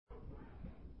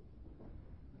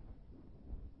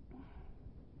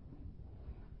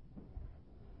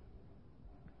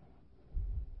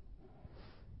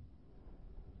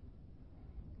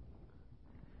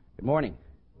Morning.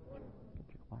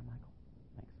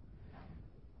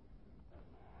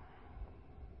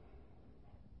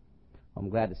 I'm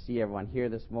glad to see everyone here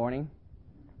this morning.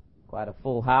 Quite a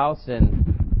full house,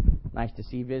 and nice to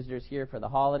see visitors here for the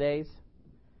holidays.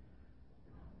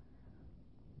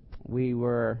 We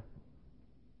were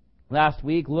last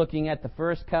week looking at the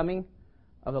first coming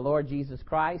of the Lord Jesus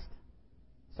Christ.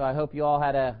 So I hope you all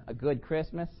had a good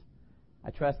Christmas. I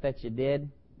trust that you did.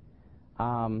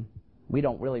 We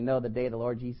don't really know the day the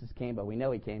Lord Jesus came, but we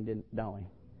know He came, don't we?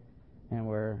 And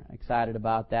we're excited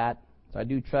about that. So I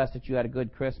do trust that you had a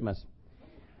good Christmas.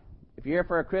 If you're here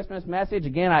for a Christmas message,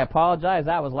 again, I apologize.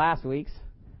 That was last week's.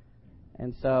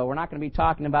 And so we're not going to be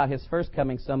talking about His first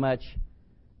coming so much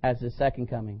as His second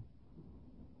coming.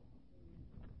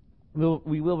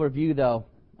 We will review, though,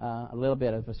 a little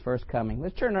bit of His first coming.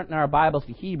 Let's turn in our Bibles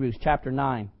to Hebrews chapter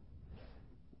 9.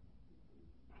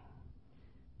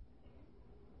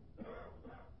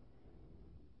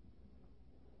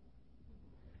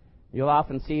 You'll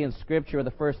often see in Scripture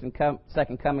the first and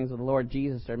second comings of the Lord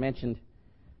Jesus are mentioned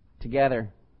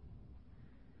together.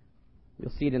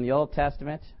 You'll see it in the Old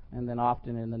Testament and then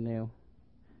often in the New.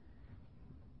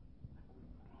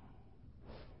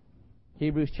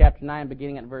 Hebrews chapter 9,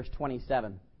 beginning at verse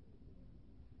 27.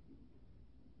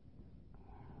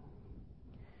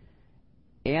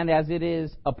 And as it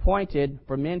is appointed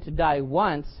for men to die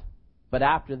once, but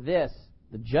after this,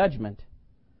 the judgment,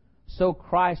 so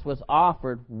Christ was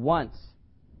offered once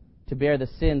to bear the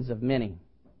sins of many.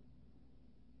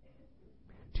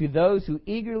 To those who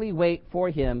eagerly wait for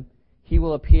Him, He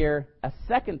will appear a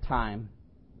second time,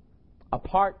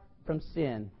 apart from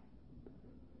sin,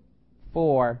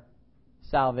 for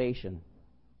salvation.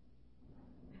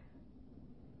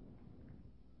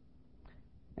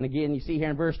 And again, you see here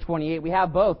in verse 28, we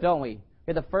have both, don't we?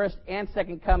 We have the first and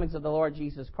second comings of the Lord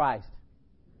Jesus Christ.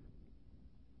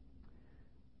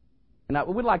 And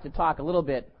we would like to talk a little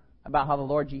bit about how the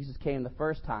Lord Jesus came the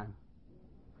first time.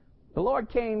 The Lord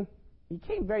came, He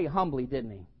came very humbly,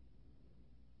 didn't He?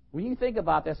 When you think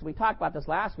about this, we talked about this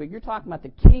last week, you're talking about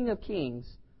the King of Kings,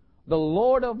 the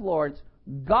Lord of Lords,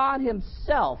 God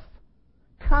Himself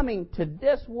coming to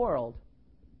this world.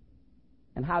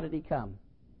 And how did He come?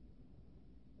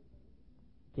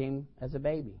 He came as a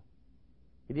baby.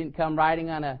 He didn't come riding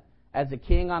as a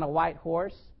king on a white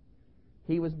horse.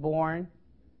 He was born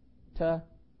to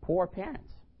poor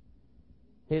parents.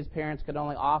 His parents could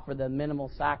only offer the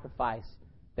minimal sacrifice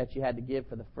that you had to give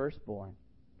for the firstborn,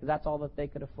 because that's all that they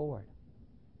could afford.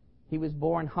 He was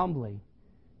born humbly.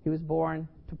 He was born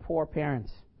to poor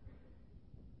parents.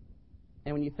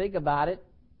 And when you think about it,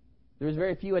 there was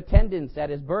very few attendants at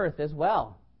His birth as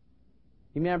well.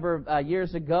 You remember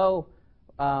years ago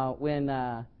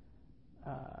when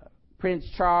Prince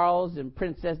Charles and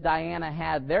Princess Diana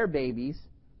had their babies.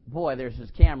 Boy, there's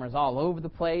just cameras all over the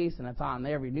place, and it's on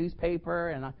every newspaper,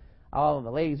 and all of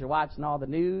the ladies are watching all the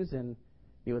news, and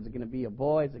is it going to be a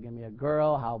boy? Is it going to be a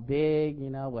girl? How big?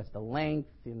 What's the length?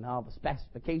 And all the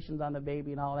specifications on the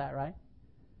baby and all that, right?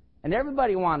 And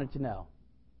everybody wanted to know.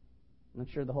 I'm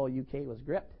sure the whole UK was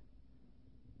gripped.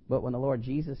 But when the Lord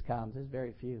Jesus comes, there's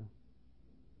very few.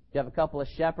 You have a couple of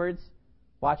shepherds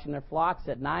watching their flocks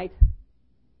at night.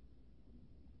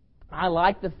 I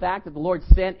like the fact that the Lord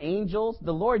sent angels.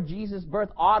 The Lord Jesus' birth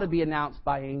ought to be announced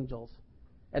by angels.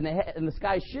 And the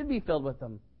sky should be filled with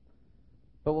them.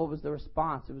 But what was the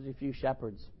response? It was a few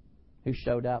shepherds who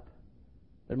showed up.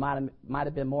 There might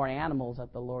have been more animals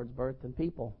at the Lord's birth than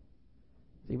people.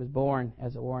 He was born,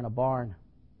 as it were, in a barn.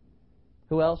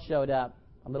 Who else showed up?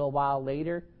 A little while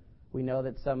later, we know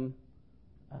that some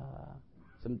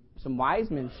wise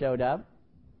men showed up,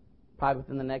 probably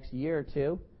within the next year or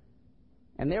two.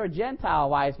 And they were Gentile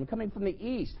wise men coming from the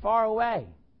east, far away.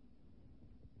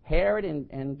 Herod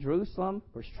and Jerusalem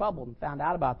were troubled and found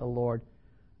out about the Lord,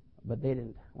 but they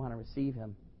didn't want to receive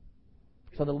Him.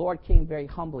 So the Lord came very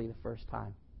humbly the first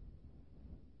time.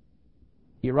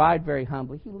 He arrived very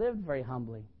humbly. He lived very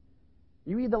humbly.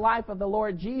 You read the life of the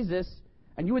Lord Jesus,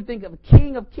 and you would think of a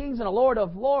King of Kings and a Lord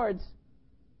of Lords.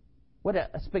 What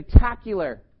a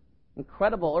spectacular,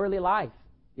 incredible early life.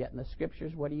 Yet in the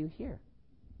Scriptures, what do you hear?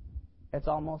 It's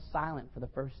almost silent for the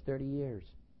first 30 years.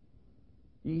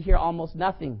 You hear almost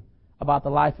nothing about the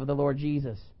life of the Lord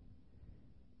Jesus.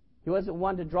 He wasn't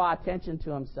one to draw attention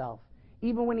to Himself.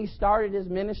 Even when He started His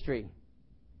ministry,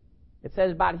 it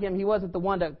says about Him, He wasn't the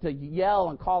one to yell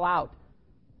and call out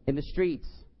in the streets.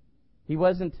 He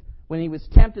wasn't, when He was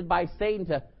tempted by Satan,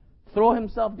 to throw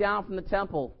Himself down from the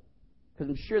temple, because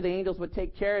I'm sure the angels would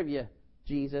take care of you,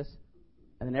 Jesus,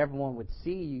 and then everyone would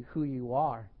see who you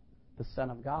are, the Son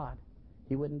of God.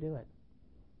 He wouldn't do it.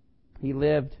 He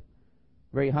lived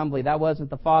very humbly. That wasn't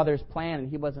the Father's plan, and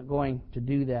He wasn't going to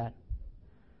do that.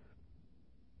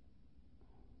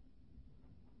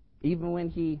 Even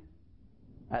when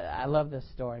I love this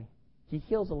story. He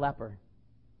heals a leper.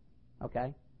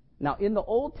 Okay? Now, in the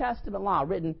Old Testament law,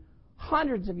 written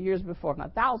hundreds of years before, if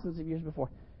not thousands of years before,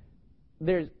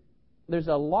 there's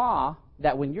a law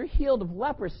that when you're healed of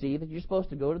leprosy, that you're supposed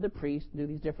to go to the priest and do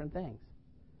these different things.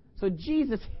 So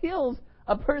Jesus heals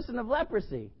a person of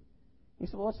leprosy. You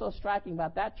said, well, what's so striking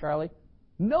about that, Charlie?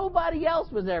 Nobody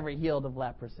else was ever healed of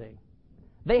leprosy.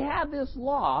 They had this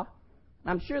law.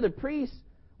 I'm sure the priests,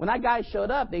 when that guy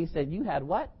showed up, they said, you had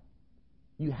what?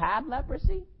 You had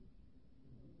leprosy?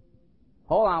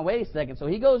 Hold on, wait a second. So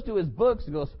he goes to his books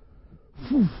and goes,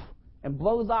 phew, and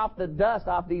blows off the dust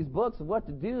off these books of what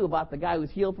to do about the guy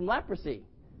who's healed from leprosy.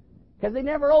 Because they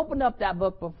never opened up that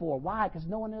book before. Why? Because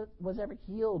no one was ever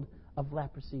healed of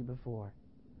leprosy before.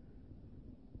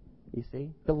 You see?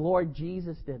 The Lord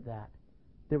Jesus did that.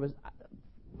 There was,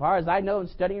 as far as I know in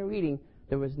studying and reading,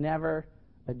 there was never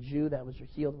a Jew that was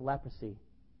healed of leprosy.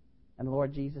 And the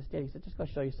Lord Jesus did. He said, just go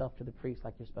show yourself to the priest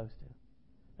like you're supposed to.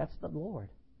 That's the Lord.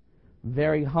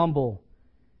 Very humble.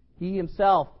 He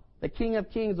himself, the King of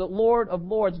Kings, the Lord of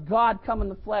Lords, God come in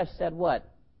the flesh, said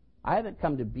what? I haven't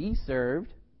come to be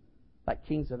served like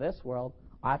kings of this world.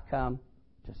 I've come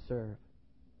to serve.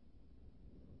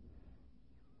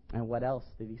 And what else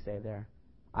did he say there?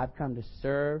 I've come to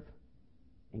serve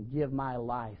and give my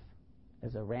life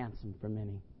as a ransom for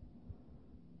many.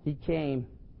 He came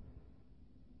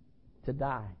to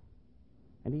die.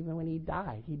 And even when he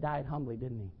died humbly,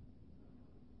 didn't he?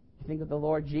 You think of the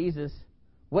Lord Jesus,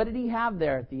 what did he have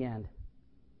there at the end?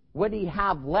 What did he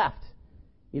have left?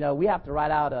 You know, we have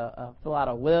to fill out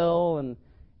a will and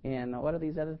what are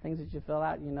these other things that you fill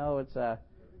out? You know, it's a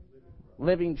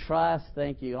living trust,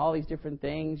 thank you. All these different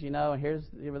things, you know, and here's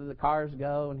where the cars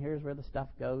go, and here's where the stuff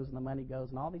goes, and the money goes,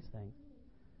 and all these things.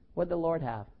 What did the Lord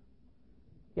have?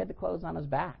 He had the clothes on his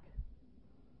back.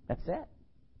 That's it.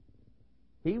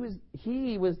 He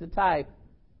was the type.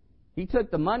 He took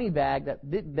the money bag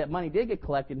that money did get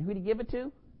collected, and who did he give it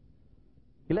to?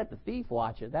 He let the thief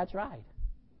watch it. That's right.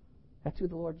 That's who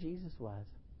the Lord Jesus was.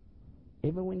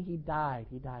 Even when he died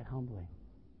humbly.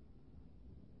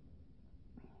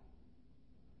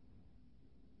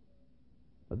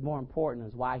 But more important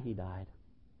is why he died.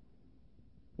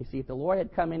 You see, if the Lord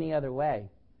had come any other way,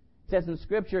 it says in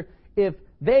Scripture, if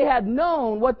they had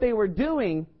known what they were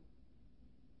doing,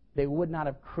 they would not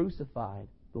have crucified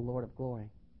the Lord of glory.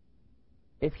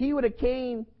 If he would have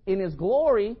came in his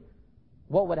glory,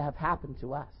 what would have happened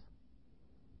to us?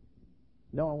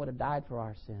 No one would have died for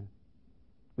our sin.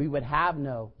 We would have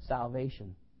no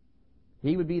salvation.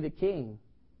 He would be the king,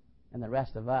 and the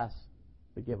rest of us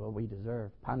would get what we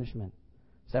deserve, punishment,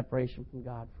 separation from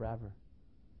God forever.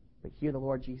 But here the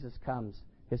Lord Jesus comes,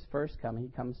 his first coming, he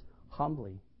comes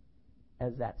humbly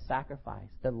as that sacrifice,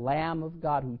 the Lamb of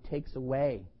God who takes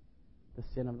away the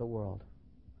sin of the world.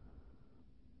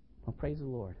 Well, praise the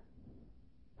Lord.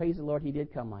 Praise the Lord, he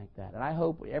did come like that. And I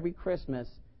hope every Christmas,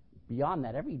 beyond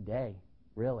that, every day,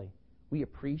 really, we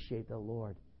appreciate the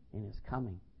Lord in his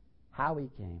coming, how he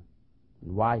came,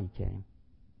 and why he came.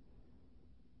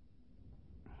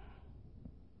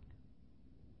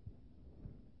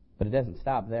 But it doesn't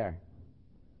stop there.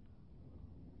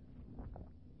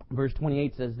 Verse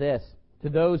 28 says this, to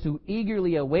those who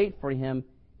eagerly await for him,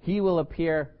 he will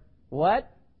appear, what?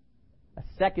 A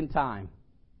second time,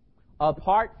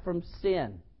 apart from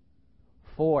sin,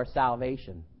 for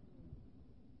salvation.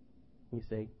 You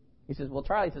see? He says, well,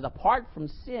 Charlie says, apart from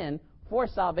sin, for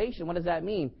salvation. What does that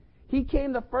mean? He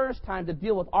came the first time to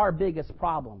deal with our biggest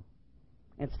problem.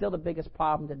 And it's still the biggest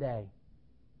problem today.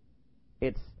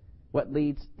 It's what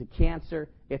leads to cancer.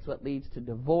 It's what leads to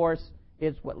divorce.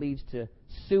 It's what leads to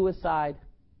suicide.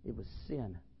 It was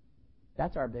sin.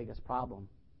 That's our biggest problem.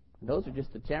 And those are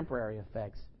just the temporary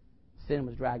effects. Sin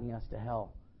was dragging us to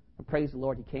hell. And praise the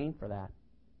Lord, he came for that.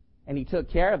 And he took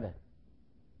care of it.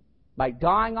 By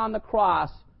dying on the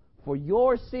cross for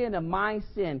your sin and my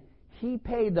sin, he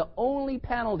paid the only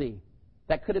penalty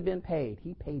that could have been paid.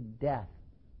 He paid death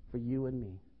for you and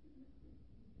me.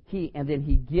 And then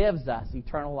he gives us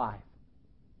eternal life.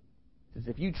 He says,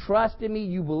 if you trust in me,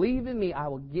 you believe in me, I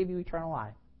will give you eternal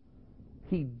life.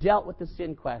 He dealt with the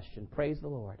sin question. Praise the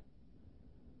Lord.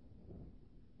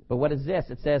 But what is this?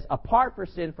 It says, apart from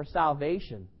sin, for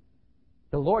salvation,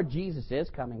 the Lord Jesus is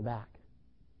coming back.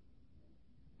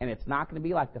 And it's not going to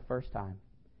be like the first time.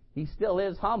 He still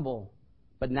is humble,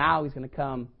 but now he's going to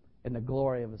come in the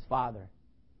glory of his Father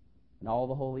and all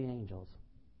the holy angels.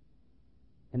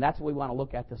 And that's what we want to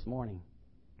look at this morning.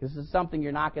 Because this is something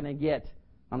you're not going to get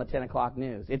on the 10 o'clock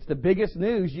news. It's the biggest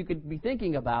news you could be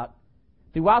thinking about.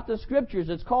 Throughout the Scriptures,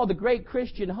 it's called the great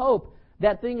Christian hope.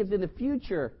 That thing is in the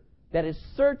future that is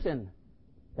certain,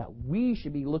 that we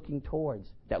should be looking towards,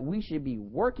 that we should be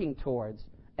working towards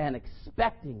and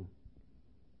expecting,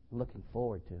 looking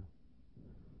forward to.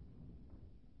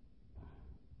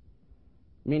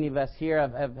 Many of us here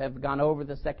have gone over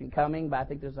the second coming, but I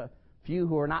think there's a few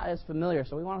who are not as familiar.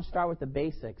 So we want to start with the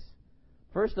basics.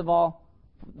 First of all,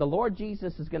 the Lord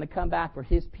Jesus is going to come back for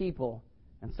His people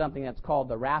in something that's called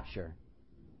the rapture.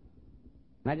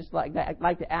 And I'd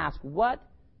like to ask, what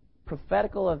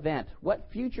prophetical event, what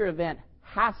future event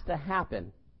has to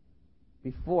happen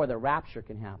before the rapture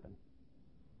can happen?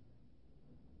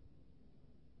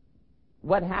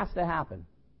 What has to happen?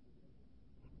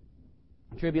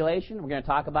 Tribulation, we're going to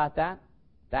talk about that.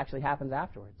 It actually happens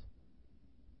afterwards.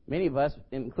 Many of us,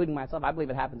 including myself, I believe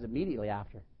it happens immediately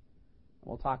after.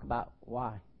 We'll talk about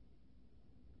why.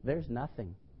 There's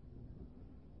nothing.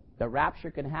 The rapture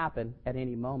can happen at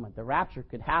any moment. The rapture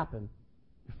could happen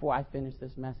before I finish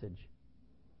this message.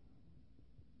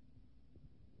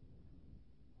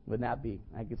 Wouldn't that be?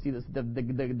 I can see this,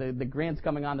 the grins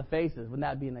coming on the faces. Wouldn't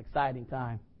that be an exciting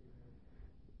time?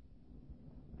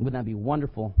 Wouldn't that be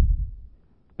wonderful?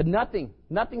 But nothing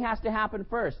has to happen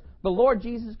first. The Lord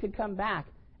Jesus could come back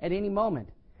at any moment.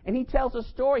 And He tells a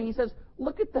story. He says,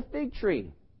 look at the fig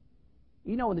tree.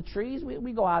 You know, the trees,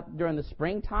 we go out during the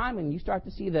springtime and you start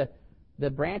to see the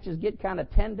branches get kind of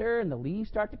tender and the leaves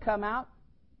start to come out.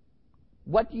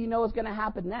 What do you know is going to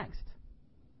happen next?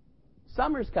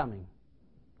 Summer's coming,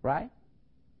 right?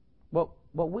 Well,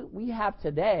 what we have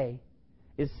today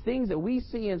is things that we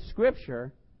see in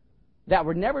Scripture that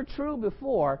were never true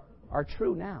before are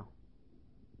true now.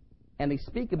 And they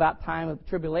speak about time of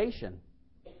tribulation.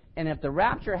 And if the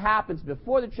rapture happens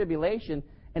before the tribulation,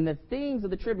 and the things of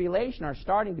the tribulation are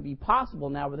starting to be possible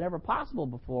now, were never possible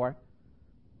before,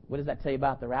 what does that tell you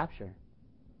about the rapture?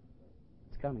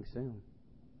 It's coming soon.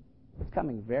 It's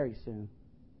coming very soon.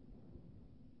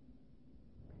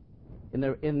 In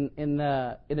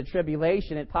the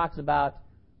tribulation, it talks about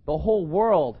the whole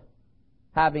world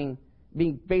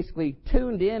being basically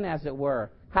tuned in, as it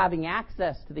were, having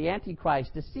access to the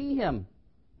Antichrist, to see him,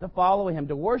 to follow him,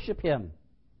 to worship him.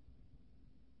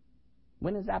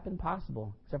 When has that been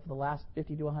possible, except for the last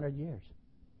 50 to 100 years?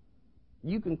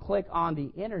 You can click on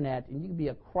the internet and you can be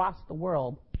across the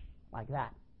world like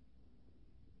that.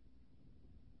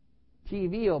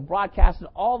 TV will broadcast it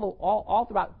all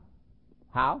throughout.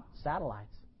 How?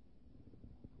 Satellites.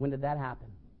 When did that happen?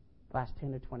 Last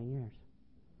 10 to 20 years.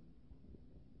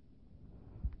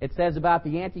 It says about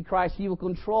the Antichrist, he will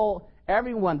control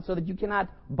everyone so that you cannot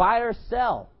buy or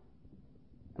sell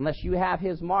unless you have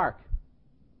his mark.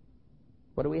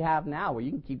 What do we have now? Where you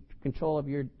can keep control of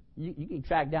you can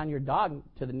track down your dog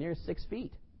to the nearest 6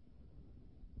 feet.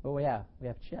 What do we have? We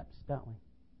have chips, don't we?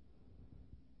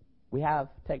 We have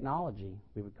technology,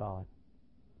 we would call it.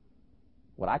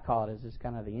 What I call it is just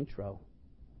kind of the intro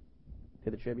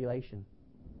to the tribulation.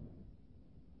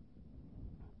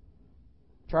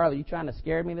 Charlie, you trying to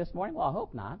scare me this morning? Well, I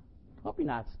hope not. I hope you're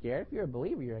not scared. If you're a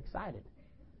believer, you're excited.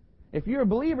 If you're a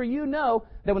believer, you know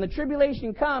that when the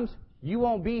tribulation comes, you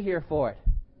won't be here for it.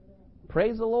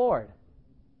 Praise the Lord.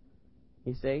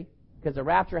 You see? Because the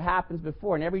rapture happens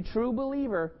before. And every true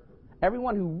believer,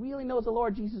 everyone who really knows the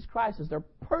Lord Jesus Christ as their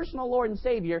personal Lord and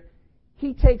Savior,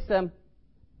 He takes them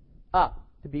up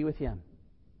to be with Him.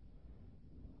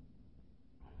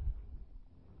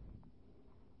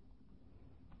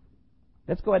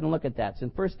 Let's go ahead and look at that. It's in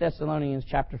 1 Thessalonians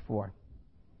chapter 4.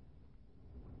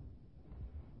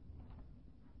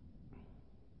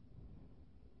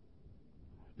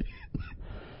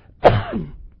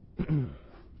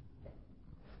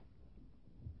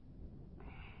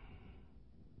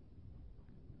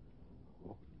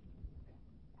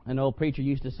 An old preacher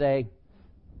used to say,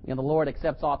 the Lord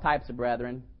accepts all types of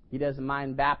brethren. He doesn't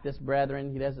mind Baptist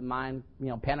brethren. He doesn't mind,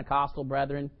 Pentecostal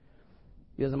brethren.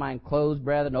 He doesn't mind closed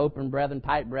brethren, open brethren,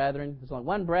 tight brethren. There's only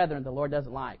one brethren the Lord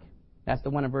doesn't like. That's the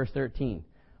one in verse 13.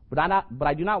 But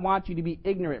I do not want you to be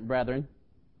ignorant, brethren.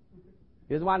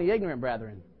 He doesn't want any ignorant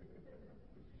brethren.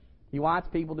 He wants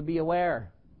people to be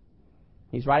aware.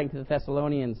 He's writing to the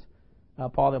Thessalonians,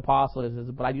 Paul the Apostle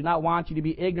says, but I do not want you to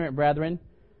be ignorant, brethren,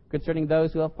 concerning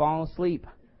those who have fallen asleep,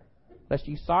 lest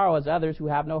you sorrow as others who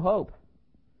have no hope.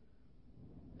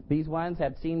 These ones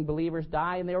had seen believers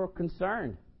die and they were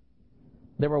concerned.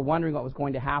 They were wondering what was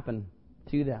going to happen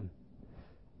to them.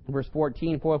 Verse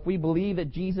 14, for if we believe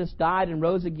that Jesus died and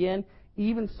rose again,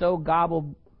 even so God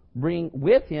will bring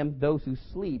with Him those who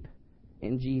sleep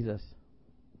in Jesus.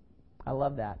 I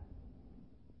love that.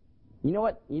 You know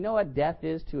what? You know what death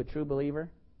is to a true believer?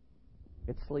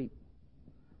 It's sleep.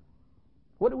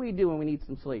 What do we do when we need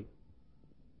some sleep?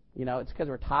 You know, it's because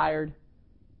we're tired.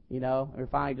 You know, we're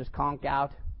finally just conked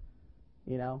out.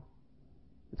 You know,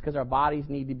 it's because our bodies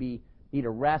need a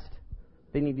rest.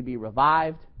 They need to be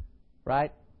revived,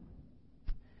 right?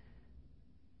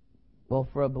 Well,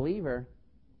 for a believer,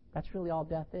 that's really all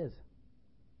death is.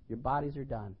 Your bodies are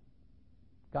done.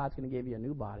 God's going to give you a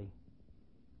new body.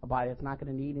 A body that's not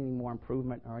going to need any more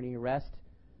improvement or any rest.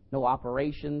 No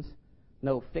operations.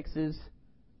 No fixes.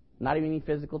 Not even any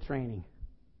physical training.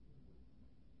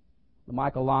 The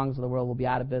Michael Longs of the world will be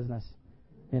out of business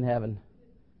in heaven.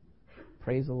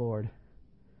 Praise the Lord.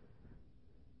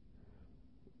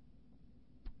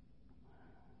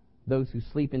 Those who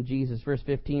sleep in Jesus. Verse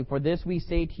 15, for this we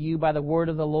say to you by the word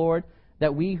of the Lord,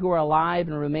 that we who are alive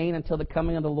and remain until the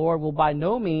coming of the Lord will by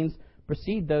no means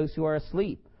precede those who are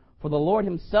asleep. For the Lord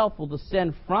himself will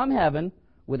descend from heaven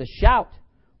with a shout,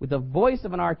 with the voice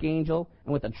of an archangel,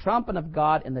 and with the trumpet of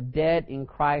God, and the dead in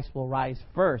Christ will rise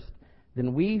first.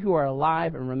 Then we who are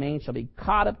alive and remain shall be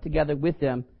caught up together with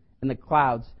them in the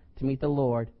clouds to meet the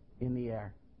Lord in the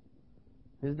air.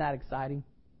 Isn't that exciting?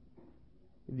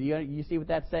 You see what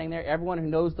that's saying there? Everyone who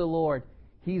knows the Lord,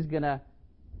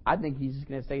 I think he's just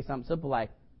going to say something simple like,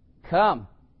 come.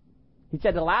 He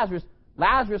said to Lazarus,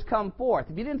 Lazarus, come forth.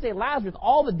 If he didn't say Lazarus,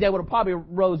 all the dead would have probably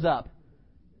rose up.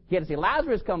 He had to say,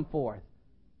 Lazarus, come forth.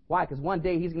 Why? Because one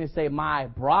day he's going to say, my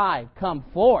bride, come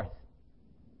forth.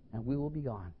 And we will be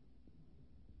gone.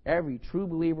 Every true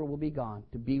believer will be gone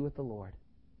to be with the Lord.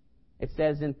 It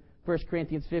says in 1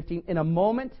 Corinthians 15, in a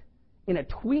moment, in a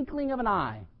twinkling of an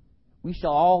eye, we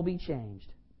shall all be changed.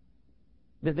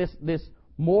 This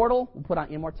mortal will put on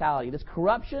immortality. This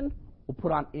corruption will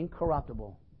put on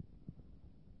incorruptible.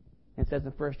 And it says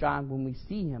in 1 John, when we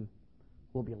see him,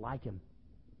 we'll be like him.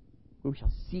 We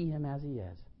shall see him as he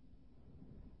is.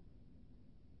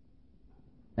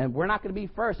 And we're not going to be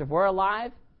first. If we're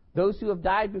alive, those who have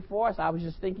died before us, I was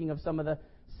just thinking of some of the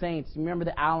saints. You remember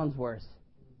the Allensworths?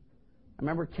 I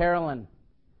remember Carolyn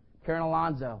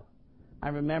Alonzo. I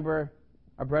remember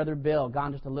our brother Bill,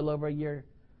 gone just a little over a year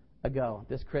ago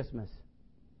this Christmas.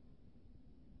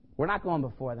 We're not going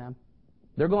before them.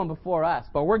 They're going before us,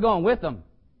 but we're going with them.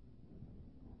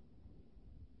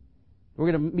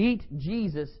 We're going to meet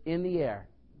Jesus in the air.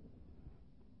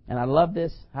 And I love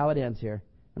this, how it ends here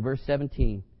in verse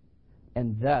 17.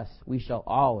 And thus we shall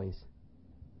always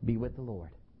be with the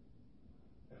Lord.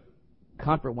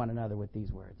 Comfort one another with these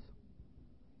words.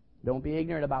 Don't be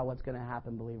ignorant about what's going to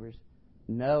happen, believers.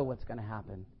 Know what's going to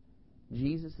happen.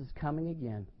 Jesus is coming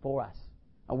again for us.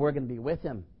 And we're going to be with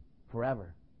him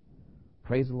forever.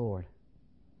 Praise the Lord.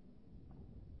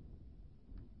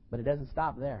 But it doesn't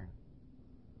stop there.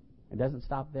 It doesn't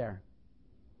stop there.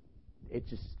 It's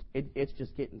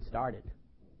just getting started.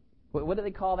 What do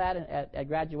they call that at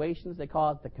graduations? They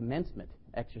call it the commencement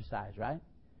exercise, right?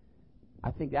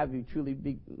 I think that would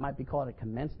might be called a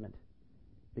commencement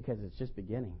because it's just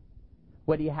beginning.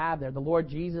 What do you have there? The Lord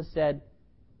Jesus said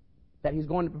that he's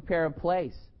going to prepare a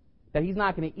place, that he's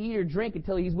not going to eat or drink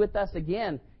until he's with us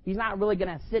again. He's not really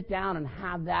going to sit down and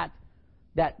have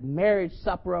that marriage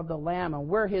supper of the Lamb, and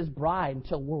we're his bride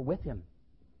until we're with him.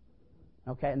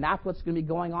 Okay, and that's what's going to be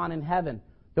going on in heaven.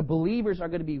 The believers are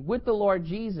going to be with the Lord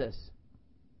Jesus.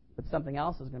 But something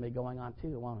else is going to be going on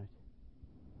too, won't it?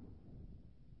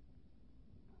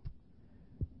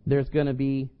 There's going to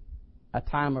be a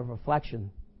time of reflection.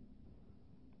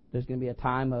 There's going to be a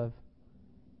time of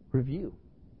review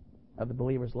of the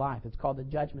believer's life. It's called the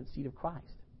judgment seat of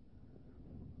Christ.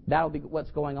 That'll be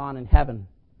what's going on in heaven.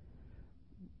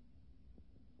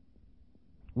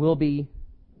 We'll be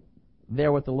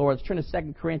there with the Lord. Let's turn to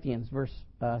 2 Corinthians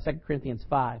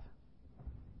 5.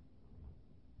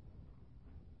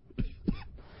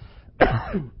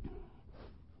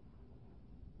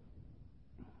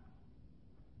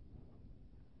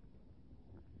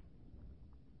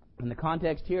 And the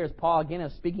context here is Paul again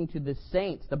is speaking to the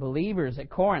saints, the believers at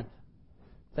Corinth.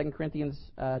 2 Corinthians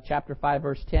chapter 5,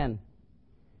 verse 10.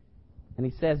 And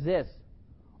he says this,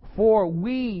 for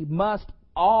we must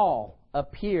all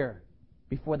appear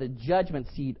before the judgment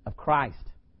seat of Christ.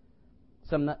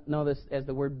 Some know this as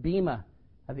the word bema,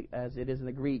 as it is in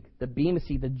the Greek. The bema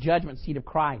seat, the judgment seat of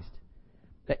Christ.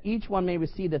 That each one may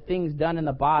receive the things done in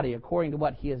the body according to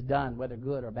what he has done, whether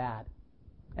good or bad.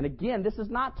 And again, this is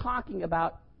not talking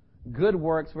about good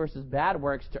works versus bad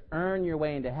works to earn your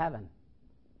way into heaven.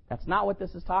 That's not what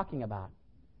this is talking about.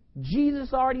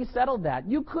 Jesus already settled that.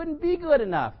 You couldn't be good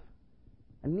enough.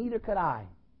 And neither could I.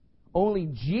 Only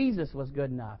Jesus was good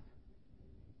enough.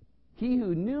 He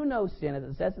who knew no sin, as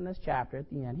it says in this chapter at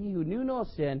the end, he who knew no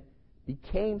sin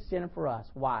became sin for us.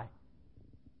 Why?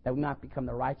 That we might become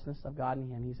the righteousness of God in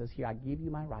Him. He says, here, I give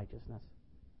you my righteousness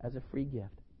as a free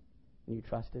gift, and you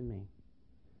trust in me.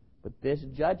 But this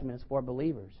judgment is for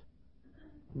believers.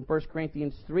 In 1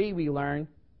 Corinthians 3, we learn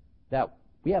that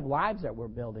we have lives that we're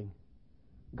building.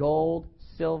 Gold,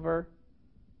 silver,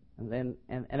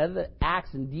 and other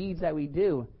acts and deeds that we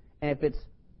do. And if it's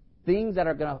things that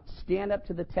are going to stand up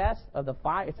to the test of the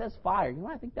fire, it says fire. You know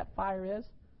what I think that fire is?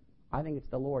 I think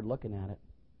it's the Lord looking at it.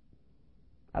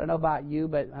 I don't know about you,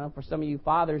 but I know for some of you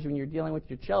fathers, when you're dealing with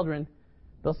your children,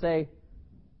 they'll say,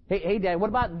 hey, Dad, what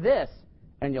about this?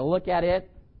 And you'll look at it,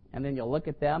 and then you'll look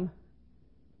at them,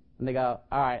 and they go,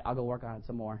 all right, I'll go work on it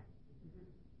some more.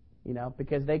 You know,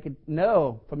 because they could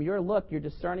know from your look, your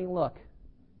discerning look,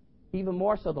 even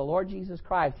more so the Lord Jesus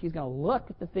Christ, He's going to look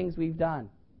at the things we've done.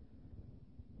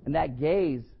 And that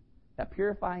gaze, that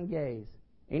purifying gaze,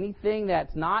 anything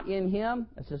that's not in Him,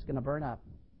 it's just going to burn up.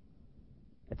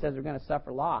 It says we're going to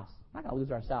suffer loss. We're not going to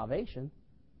lose our salvation,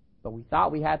 but we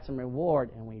thought we had some reward,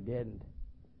 and we didn't.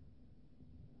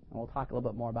 And we'll talk a little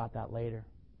bit more about that later,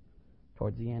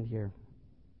 towards the end here.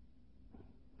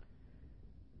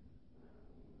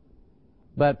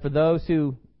 But for those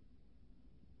who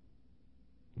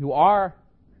are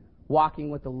walking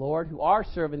with the Lord, who are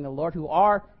serving the Lord, who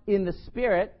are in the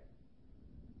Spirit,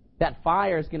 that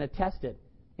fire is going to test it.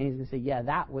 And He's going to say, yeah,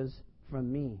 that was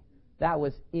from me. That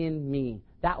was in me.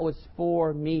 That was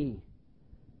for me.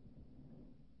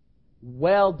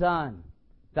 Well done,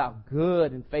 thou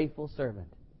good and faithful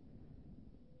servant.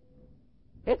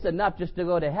 It's enough just to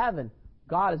go to heaven.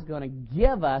 God is going to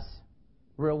give us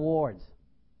rewards.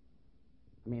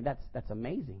 I mean, that's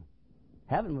amazing.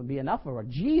 Heaven would be enough of a reward.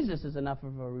 Jesus is enough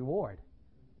of a reward.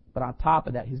 But on top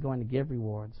of that, He's going to give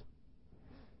rewards.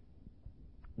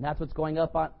 And that's what's going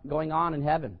on in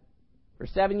heaven. For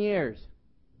 7 years,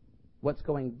 what's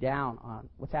happening down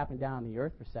on the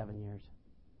earth for 7 years?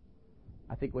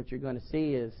 I think what you're going to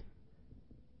see is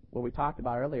what we talked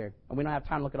about earlier. And we don't have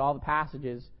time to look at all the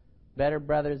passages. Better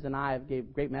brothers than I have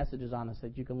gave great messages on this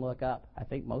that you can look up. I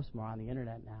think most of them are on the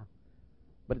internet now.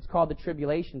 But it's called the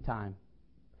tribulation time.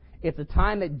 It's a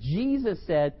time that Jesus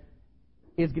said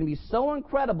is going to be so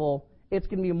incredible, it's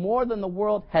going to be more than the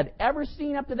world had ever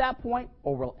seen up to that point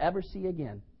or will ever see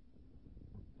again.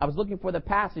 I was looking for the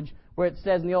passage where it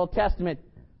says in the Old Testament,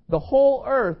 the whole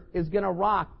earth is going to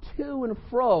rock to and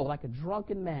fro like a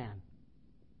drunken man.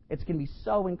 It's going to be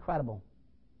so incredible.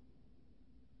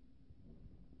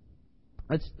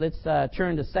 Let's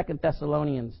turn to 2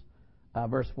 Thessalonians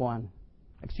verse 1.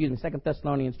 2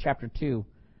 Thessalonians chapter 2,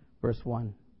 verse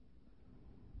 1.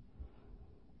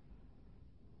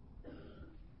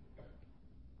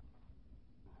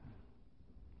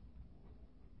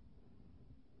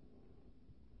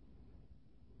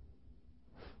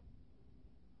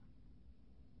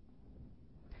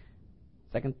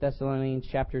 Second Thessalonians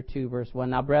chapter 2, verse 1.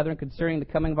 Now, brethren, concerning the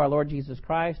coming of our Lord Jesus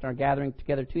Christ and our gathering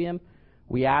together to Him,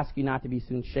 we ask you not to be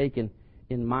soon shaken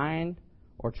in mind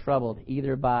or troubled,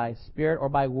 either by spirit or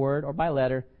by word or by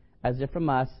letter, as if from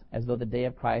us, as though the day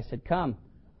of Christ had come.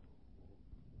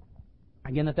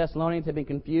 Again, the Thessalonians had been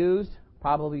confused,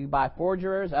 probably by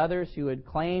forgers, others who had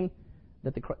claimed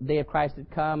that the day of Christ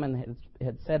had come and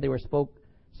had said they were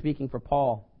speaking for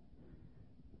Paul.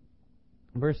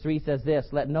 Verse 3 says this,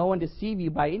 let no one deceive you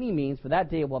by any means, for that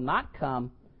day will not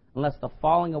come unless the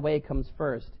falling away comes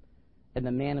first, and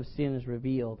the man of sin is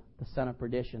revealed, the son of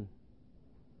perdition,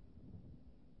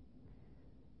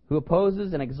 who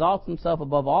opposes and exalts himself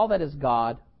above all that is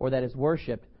God or that is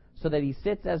worshipped, so that he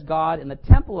sits as God in the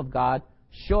temple of God,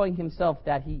 showing himself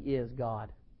that he is God.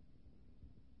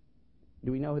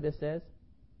 Do we know who this is?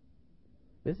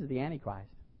 This is the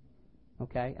Antichrist.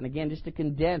 Okay? And again, just to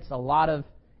condense a lot of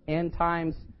end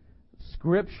times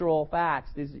scriptural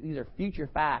facts, these are future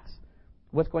facts.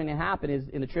 What's going to happen is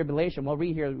in the tribulation, we'll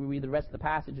read the rest of the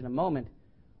passage in a moment.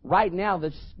 Right now,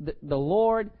 the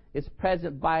Lord is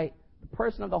present by the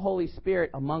person of the Holy Spirit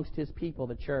amongst His people,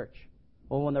 the church.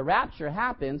 Well, when the rapture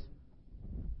happens,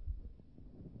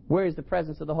 where is the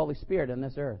presence of the Holy Spirit on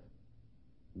this earth?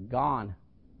 Gone.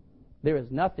 There is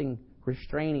nothing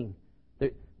restraining.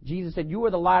 Jesus said, you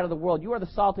are the light of the world. You are the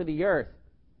salt of the earth.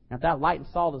 And if that light and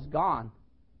salt is gone,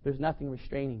 there's nothing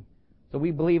restraining. So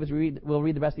we believe, as we'll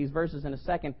read the rest of these verses in a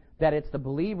second, that it's the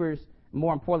believers,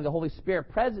 more importantly, the Holy Spirit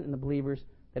present in the believers,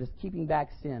 that is keeping back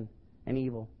sin and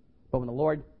evil. But when the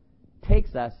Lord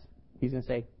takes us, He's going to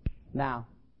say, now.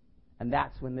 And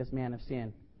that's when this man of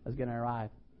sin is going to arrive.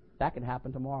 That can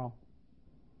happen tomorrow.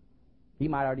 He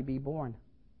might already be born.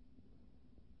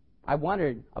 I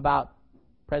wondered about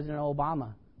President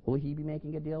Obama. Will he be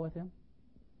making a deal with him?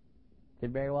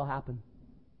 Could very well happen.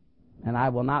 And I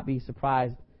will not be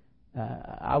surprised.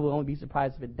 I will only be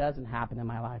surprised if it doesn't happen in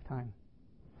my lifetime.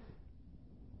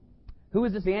 Who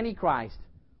is this Antichrist?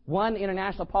 One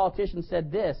international politician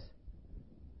said this: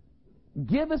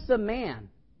 give us a man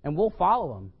and we'll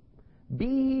follow him. Be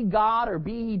he God or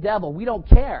be he devil, we don't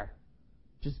care.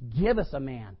 Just give us a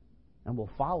man and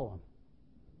we'll follow him.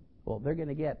 Well, they're going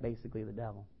to get basically the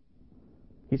devil.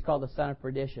 He's called the son of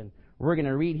perdition. We're going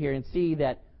to read here and see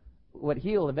that what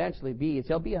he'll eventually be is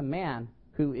he'll be a man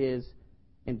who is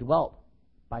indwelt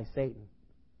by Satan,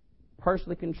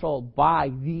 personally controlled by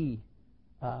the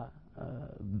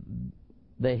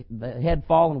head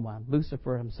fallen one,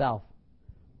 Lucifer himself.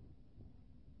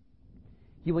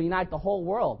 He will unite the whole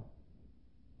world.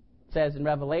 It says in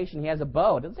Revelation he has a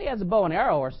bow. It doesn't say he has a bow and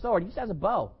arrow or sword. He just has a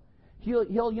bow.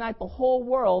 He'll unite the whole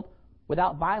world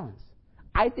without violence.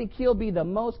 I think he'll be the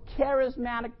most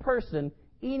charismatic person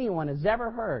anyone has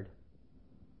ever heard.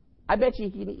 I bet you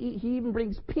he even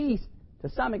brings peace to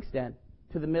some extent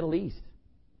to the Middle East.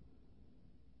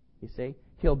 You see?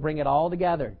 He'll bring it all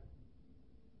together.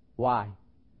 Why?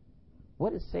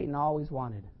 What has Satan always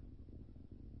wanted?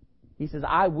 He says,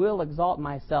 I will exalt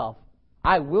myself.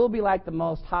 I will be like the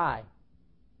Most High.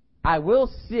 I will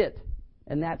sit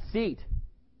in that seat.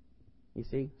 You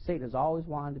see, Satan has always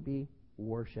wanted to be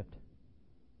worshipped.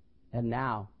 And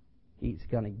now he's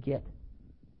going to get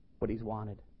what he's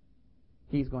wanted.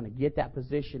 He's going to get that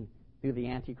position through the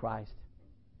Antichrist.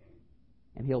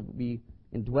 And he'll be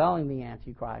indwelling the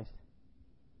Antichrist.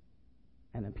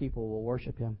 And then people will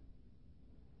worship him.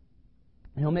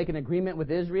 And he'll make an agreement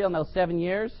with Israel in those 7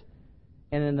 years.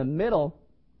 And in the middle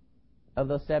of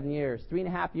those 7 years,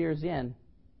 3.5 years in,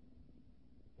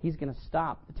 he's going to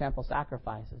stop the temple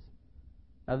sacrifices.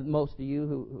 Now, most of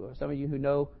you, some of you who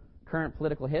know current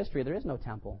political history, there is no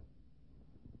temple.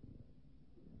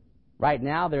 Right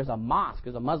now, there's a mosque.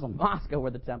 There's a Muslim mosque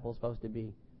where the temple is supposed to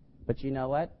be. But you know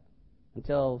what?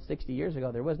 Until 60 years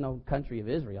ago, there was no country of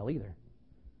Israel either.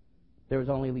 There was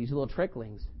only these little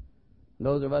tricklings. And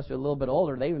those of us who are a little bit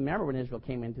older, they remember when Israel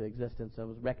came into existence, so it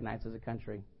was recognized as a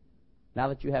country. Now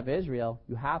that you have Israel,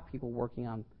 you have people working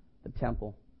on the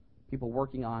temple, people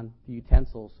working on the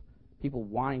utensils, people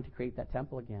wanting to create that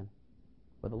temple again.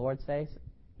 What the Lord says?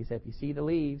 He said, if you see the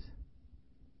leaves,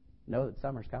 know that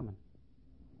summer's coming.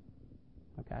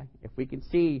 Okay? If we can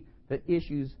see the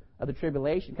issues of the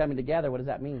tribulation coming together, what does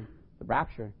that mean? The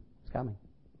rapture is coming.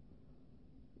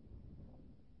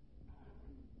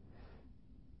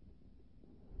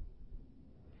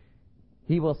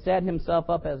 He will set himself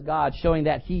up as God, showing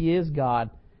that he is God.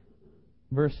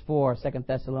 Verse 4, 2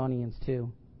 Thessalonians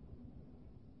 2.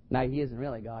 Now, he isn't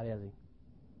really God, is he?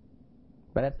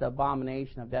 But that's the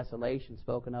abomination of desolation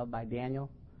spoken of by Daniel,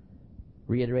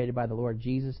 reiterated by the Lord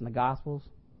Jesus in the Gospels,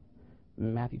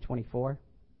 in Matthew 24.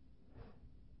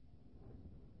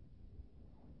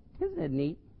 Isn't it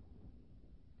neat?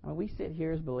 I mean, we sit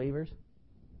here as believers.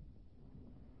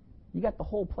 You got the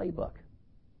whole playbook.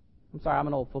 I'm sorry, I'm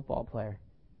an old football player.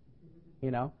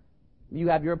 You know, you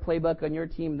have your playbook on your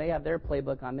team, they have their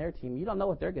playbook on their team. You don't know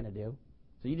what they're going to do,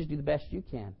 so you just do the best you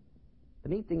can. The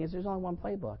neat thing is there's only one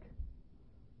playbook,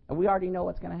 and we already know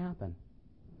what's going to happen.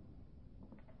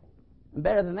 And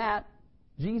better than that,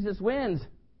 Jesus wins,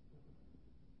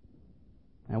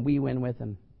 and we win with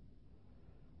him.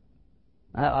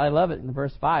 I love it in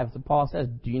verse 5. So Paul says,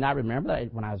 do you not remember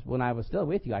that when I was still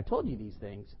with you, I told you these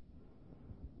things?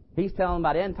 He's telling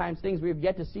about end times things we have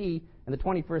yet to see in the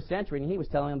 21st century, and he was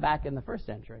telling them back in the first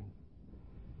century.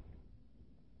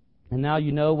 And now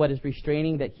you know what is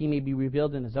restraining, that he may be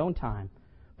revealed in his own time.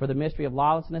 For the mystery of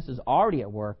lawlessness is already at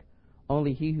work.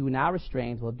 Only he who now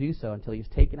restrains will do so until he is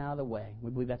taken out of the way.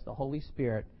 We believe that's the Holy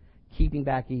Spirit keeping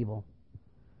back evil.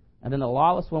 And then the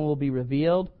lawless one will be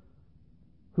revealed,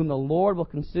 whom the Lord will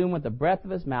consume with the breath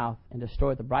of his mouth and destroy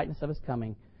with the brightness of his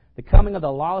coming. The coming of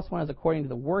the lawless one is according to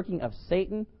the working of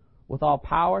Satan, with all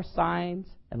power, signs,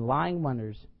 and lying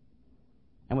wonders,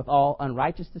 and with all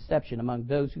unrighteous deception among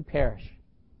those who perish.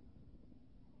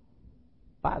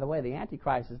 By the way, the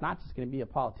Antichrist is not just going to be a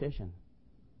politician.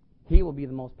 He will be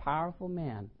the most powerful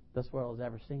man this world has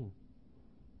ever seen.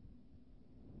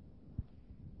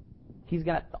 He's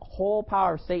got the whole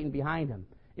power of Satan behind him.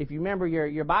 If you remember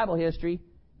your Bible history,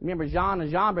 remember Jan and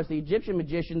Jambres, the Egyptian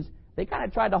magicians, they kind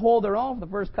of tried to hold their own for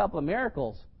the first couple of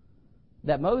miracles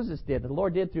that Moses did, that the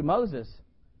Lord did through Moses.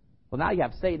 Well, now you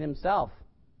have Satan himself.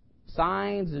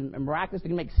 Signs and miraculous, they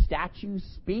can make statues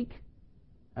speak.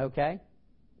 Okay?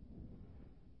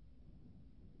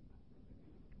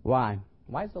 Why?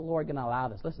 Why is the Lord going to allow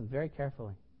this? Listen very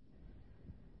carefully.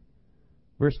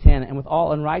 Verse 10, and with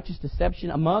all unrighteous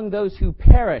deception among those who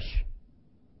perish.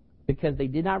 because they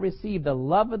did not receive the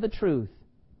love of the truth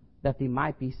that they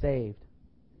might be saved.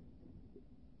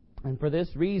 And for this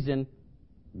reason,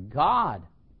 God,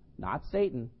 not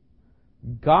Satan,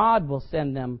 God will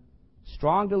send them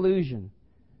strong delusion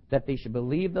that they should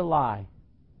believe the lie,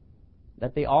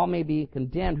 that they all may be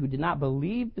condemned who did not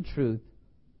believe the truth,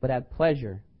 but had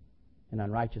pleasure in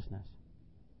unrighteousness.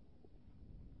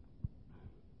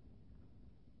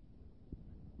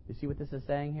 You see what this is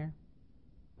saying here?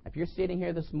 If you're sitting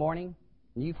here this morning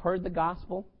and you've heard the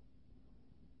gospel,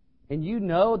 and you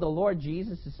know the Lord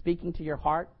Jesus is speaking to your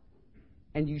heart,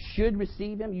 and you should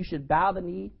receive Him, you should bow the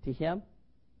knee to Him,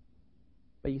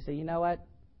 but you say, you know what?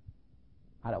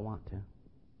 I don't want to.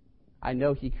 I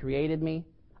know He created me.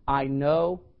 I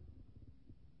know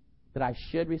that I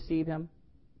should receive Him,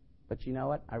 but you know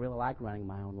what? I really like running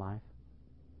my own life.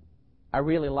 I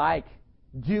really like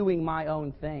doing my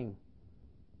own thing.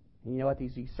 And you know what?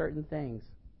 These are certain things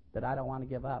that I don't want to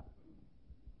give up.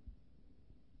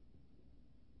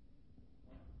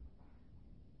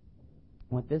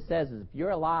 What this says is, if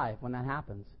you're alive when that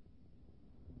happens,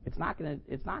 it's not going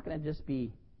to just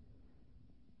be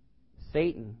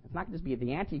Satan. It's not going to just be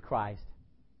the Antichrist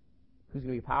who's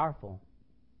going to be powerful.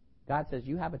 God says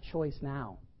you have a choice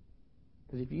now.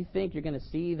 Because if you think you're going to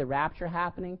see the rapture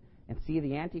happening and see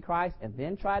the Antichrist and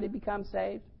then try to become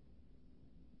saved,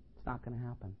 it's not going to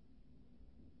happen.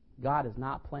 God is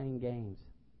not playing games.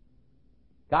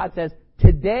 God says,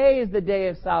 today is the day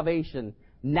of salvation.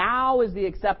 Now is the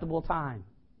acceptable time.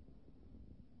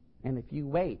 And if you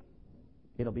wait,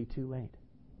 it'll be too late.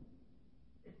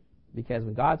 Because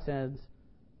when God sends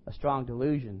a strong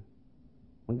delusion,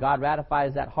 when God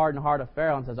ratifies that hardened heart of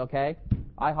Pharaoh and says, okay,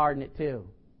 I harden it too,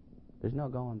 there's no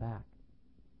going back.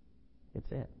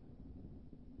 It's it.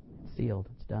 It's sealed.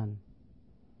 It's done.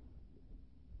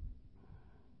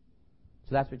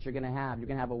 So that's what you're going to have. You're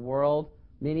going to have a world,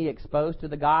 many exposed to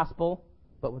the gospel,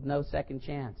 but with no second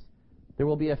chance. There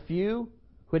will be a few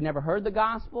who had never heard the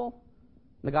gospel.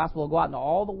 And the gospel will go out into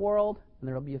all the world, and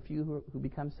there will be a few who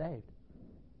become saved.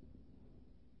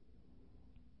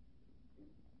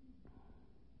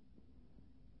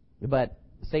 But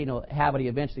Satan will have what he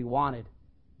eventually wanted.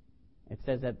 It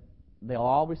says that they'll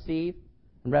all receive,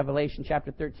 in Revelation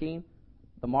chapter 13,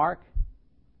 the mark,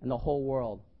 and the whole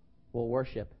world will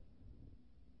worship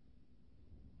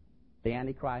the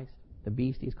Antichrist, the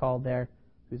beast he's called there,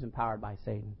 who's empowered by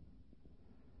Satan.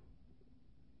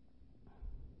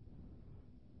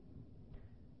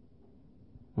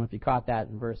 Well, if you caught that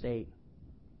in verse 8,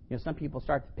 some people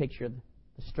start to picture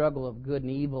the struggle of good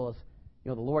and evil as,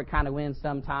 the Lord kind of wins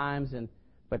sometimes,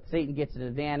 but Satan gets an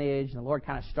advantage, and the Lord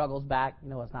kind of struggles back.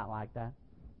 It's not like that.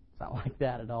 It's not like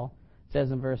that at all. It says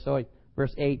in verse 8,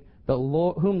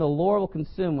 whom the Lord will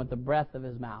consume with the breath of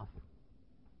His mouth.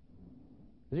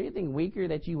 Is there anything weaker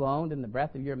that you own than the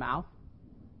breath of your mouth?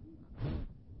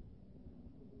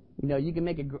 You can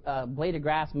make a blade of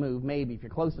grass move, maybe, if you're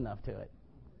close enough to it.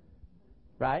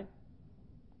 Right?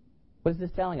 What is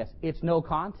this telling us? It's no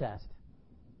contest.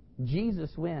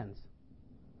 Jesus wins.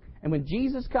 And when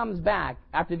Jesus comes back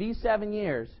after these 7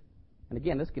 years, and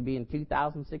again, this could be in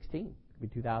 2016, it could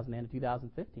be 2010 to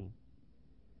 2015.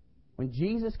 When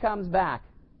Jesus comes back,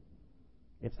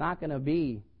 it's not going to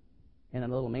be in a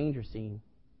little manger scene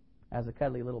as a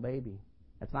cuddly little baby.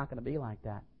 It's not going to be like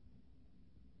that.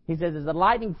 He says, as the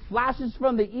lightning flashes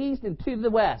from the east and to the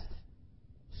west,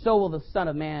 so will the Son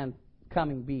of Man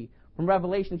coming be. From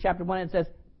Revelation chapter 1, it says,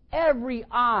 every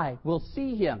eye will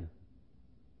see Him.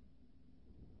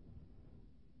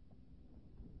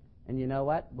 And you know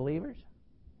what, believers?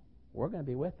 We're going to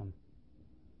be with Him.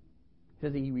 It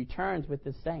says He returns with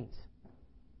His saints.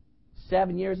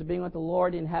 7 years of being with the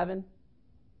Lord in heaven.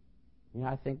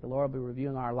 I think the Lord will be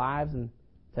reviewing our lives and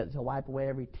says He'll wipe away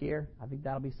every tear. I think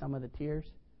that'll be some of the tears,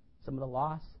 some of the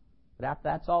loss. But after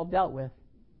that's all dealt with,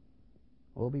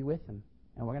 we'll be with Him.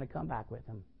 And we're going to come back with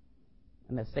Him.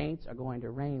 And the saints are going to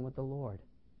reign with the Lord.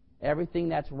 Everything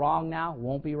that's wrong now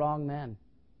won't be wrong then.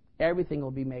 Everything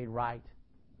will be made right.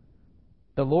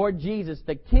 The Lord Jesus,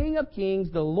 the King of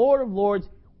Kings, the Lord of Lords,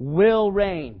 will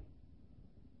reign.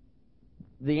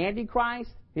 The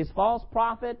Antichrist, his false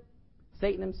prophet,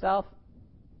 Satan himself,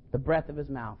 the breath of his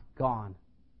mouth, gone.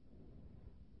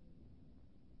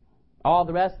 All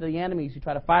the rest of the enemies who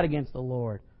try to fight against the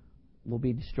Lord will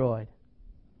be destroyed.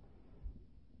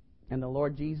 And the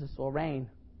Lord Jesus will reign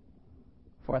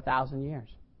for 1,000 years.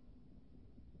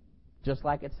 Just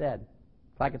like it said.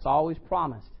 Like it's always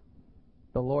promised.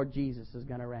 The Lord Jesus is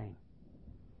going to reign.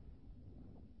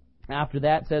 After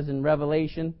that, it says in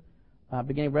Revelation,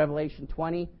 beginning of Revelation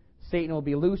 20, Satan will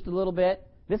be loosed a little bit.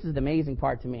 This is the amazing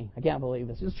part to me. I can't believe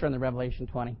this. Just turn to Revelation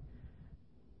 20.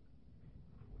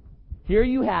 Here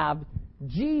you have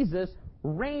Jesus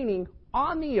reigning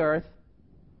on the earth.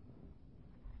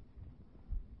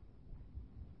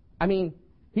 I mean,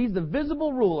 he's the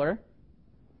visible ruler.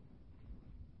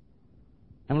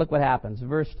 And look what happens.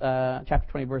 Chapter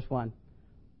 20, verse 1.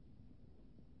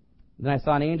 Then I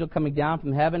saw an angel coming down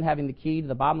from heaven, having the key to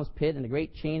the bottomless pit and a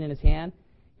great chain in his hand.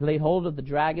 He laid hold of the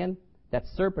dragon, that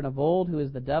serpent of old, who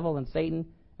is the devil and Satan,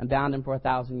 and bound him for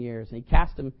 1,000 years. And he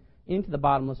cast him into the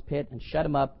bottomless pit and shut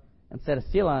him up and set a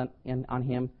seal on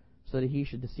him, so that he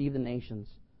should deceive the nations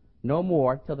no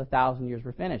more till the 1,000 years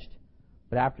were finished.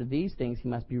 But after these things he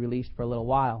must be released for a little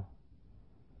while.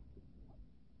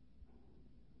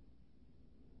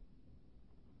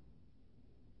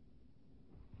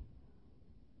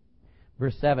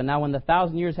 Verse 7, now when the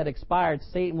 1,000 years had expired,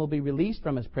 Satan will be released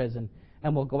from his prison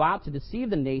and will go out to deceive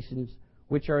the nations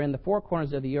which are in the four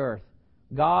corners of the earth,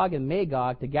 Gog and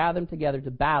Magog, to gather them together to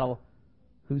battle,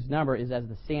 whose number is as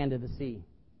the sand of the sea.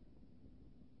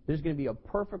 There's going to be a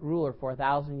perfect ruler for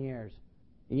 1,000 years.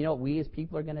 And you know what we as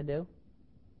people are going to do?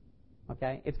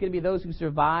 Okay? It's going to be those who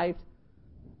survived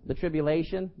the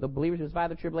tribulation, the believers who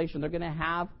survived the tribulation. They're going to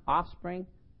have offspring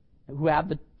who have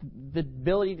the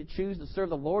ability to choose to serve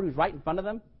the Lord who's right in front of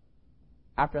them.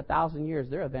 After 1,000 years,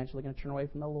 they're eventually going to turn away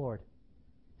from the Lord.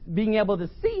 Being able to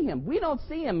see Him. We don't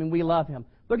see Him and we love Him.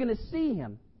 They're going to see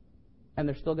Him and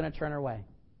they're still going to turn away.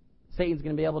 Satan's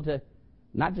going to be able to,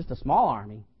 not just a small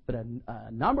army, but a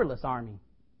numberless army.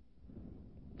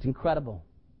 It's incredible.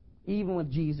 Even with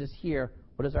Jesus here,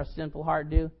 what does our sinful heart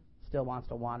do? Still wants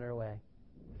to wander away.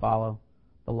 Follow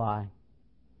the lie.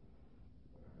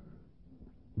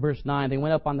 Verse 9, they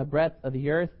went up on the breadth of the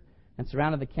earth and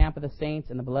surrounded the camp of the saints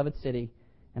and the beloved city,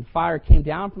 and fire came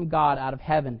down from God out of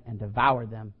heaven and devoured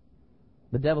them.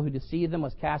 The devil who deceived them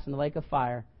was cast in the lake of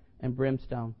fire and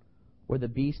brimstone, where the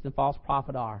beast and false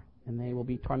prophet are, and they will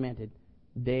be tormented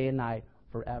day and night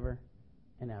forever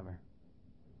and ever.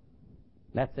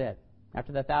 That's it.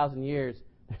 After the 1,000 years,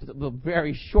 there's a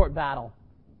very short battle,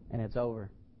 and it's over.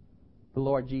 The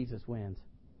Lord Jesus wins.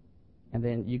 And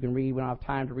then you can read, we don't have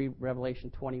time to read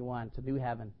Revelation 21. It's a new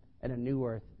heaven and a new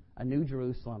earth, a new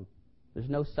Jerusalem. There's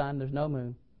no sun, there's no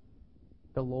moon.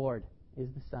 The Lord is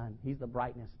the sun. He's the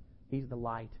brightness. He's the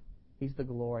light. He's the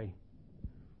glory.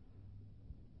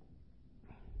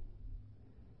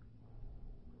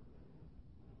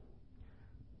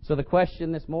 So the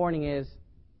question this morning is,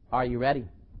 are you ready?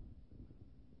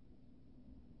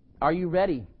 Are you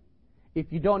ready? If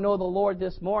you don't know the Lord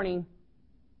this morning,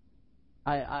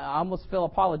 I almost feel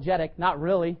apologetic. Not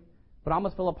really, but I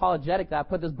almost feel apologetic that I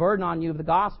put this burden on you of the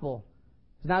gospel.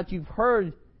 Because now that you've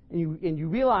heard and you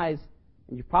realize,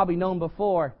 and you've probably known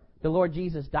before, the Lord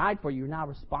Jesus died for you, you're now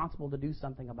responsible to do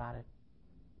something about it.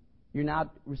 You're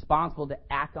now responsible to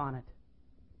act on it.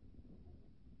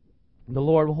 The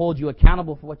Lord will hold you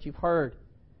accountable for what you've heard.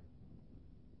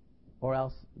 Or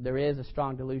else there is a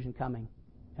strong delusion coming.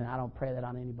 And I don't pray that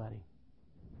on anybody.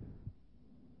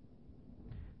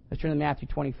 Let's turn to Matthew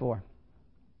 24.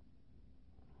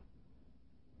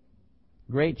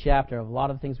 Great chapter of a lot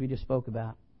of the things we just spoke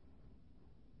about.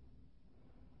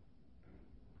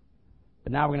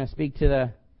 But now we're going to speak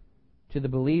to the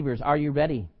believers. Are you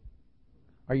ready?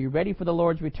 Are you ready for the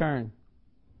Lord's return?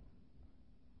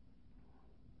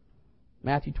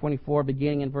 Matthew 24,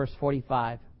 beginning in verse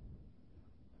 45.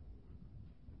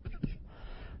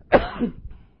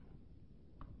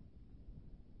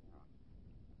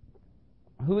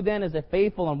 Who then is a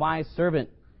faithful and wise servant,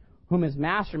 whom his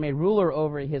master made ruler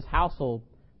over his household,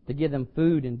 to give them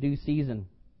food in due season?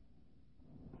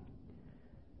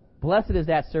 Blessed is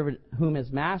that servant whom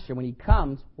his master, when he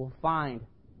comes, will find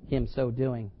him so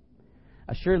doing.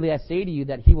 Assuredly I say to you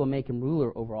that he will make him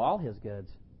ruler over all his goods.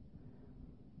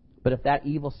 But if that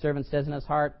evil servant says in his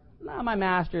heart, "No, my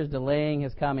master is delaying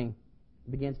his coming,"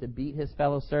 begins to beat his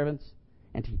fellow servants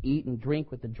and to eat and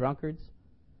drink with the drunkards,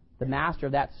 the master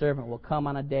of that servant will come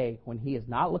on a day when he is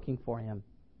not looking for him,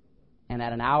 and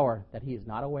at an hour that he is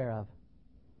not aware of,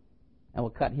 and will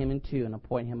cut him in two and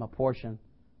appoint him a portion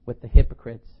with the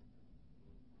hypocrites.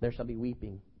 There shall be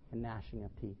weeping and gnashing of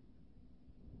teeth.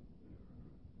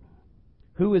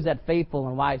 Who is that faithful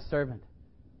and wise servant?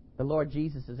 The Lord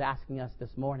Jesus is asking us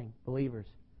this morning, believers.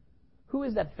 Who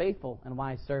is that faithful and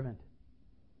wise servant?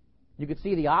 You could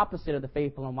see the opposite of the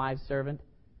faithful and wise servant,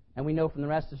 and we know from the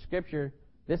rest of Scripture,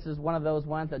 this is one of those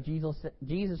ones that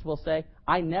Jesus will say,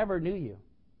 "I never knew you."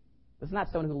 It's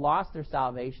not someone who lost their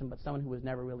salvation, but someone who was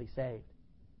never really saved.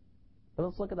 But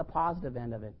let's look at the positive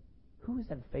end of it. Who is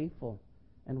that faithful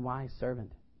and wise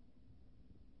servant?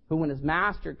 Who, when his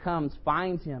master comes,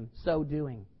 finds him so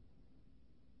doing.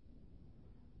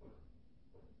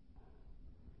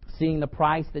 seeing the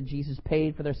price that Jesus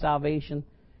paid for their salvation,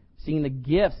 seeing the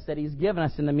gifts that He's given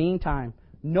us in the meantime,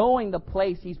 knowing the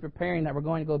place He's preparing that we're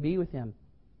going to go be with Him.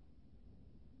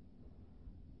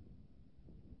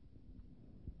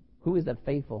 Who is that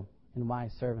faithful and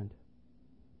wise servant?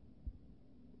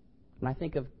 When I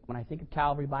think of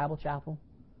Calvary Bible Chapel,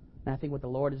 and I think what the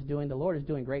Lord is doing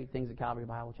great things at Calvary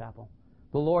Bible Chapel.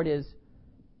 The Lord is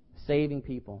saving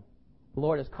people. The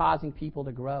Lord is causing people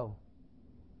to grow.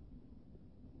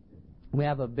 We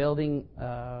have a building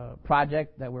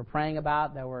project that we're praying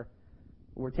about, that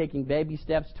we're taking baby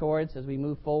steps towards as we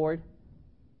move forward.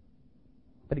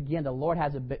 But again, the Lord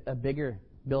has a bigger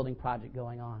building project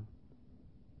going on.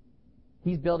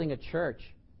 He's building a church,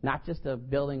 not just a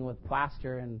building with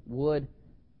plaster and wood.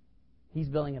 He's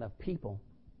building it of people.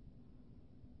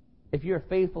 If you're a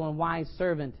faithful and wise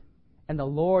servant, and the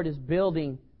Lord is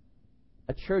building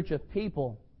a church of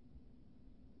people,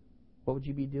 what would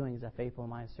you be doing as a faithful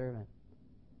and wise servant?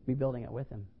 Be building it with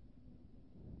Him.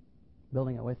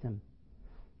 Building it with Him.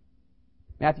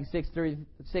 Matthew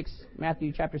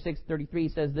chapter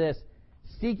 6:33 says this: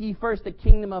 "Seek ye first the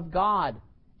kingdom of God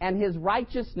and His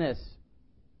righteousness,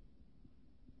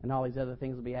 and all these other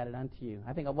things will be added unto you."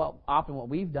 I think often what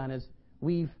we've done is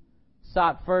we've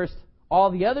sought first all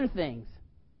the other things.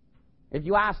 If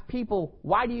you ask people,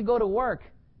 why do you go to work?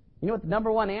 You know what the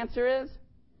number one answer is?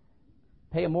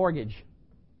 Pay a mortgage.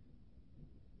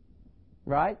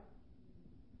 Right?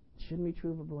 Shouldn't be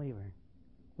true of a believer.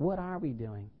 What are we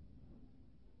doing?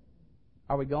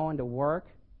 Are we going to work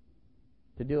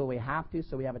to do what we have to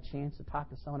so we have a chance to talk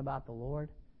to someone about the Lord?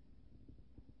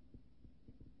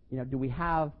 Do we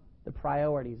have the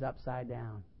priorities upside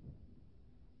down?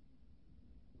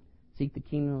 Seek the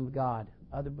kingdom of God,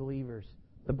 other believers,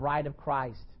 the bride of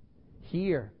Christ,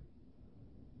 here.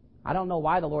 I don't know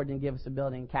why the Lord didn't give us a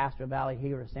building in Castro Valley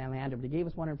here or San Leandro, but He gave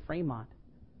us one in Fremont.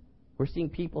 We're seeing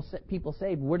people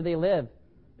saved. Where do they live?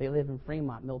 They live in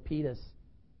Fremont, Milpitas,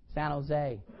 San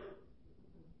Jose.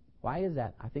 Why is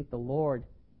that? I think the Lord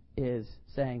is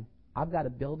saying, I've got a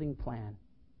building plan,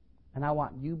 and I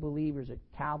want you believers at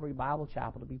Calvary Bible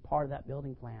Chapel to be part of that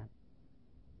building plan.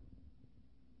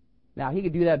 Now, He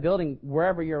could do that building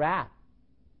wherever you're at.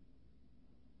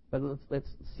 But let's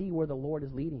see where the Lord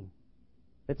is leading.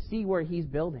 Let's see where He's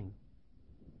building.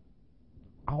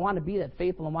 I want to be that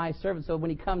faithful and wise servant so when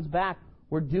He comes back,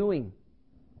 we're doing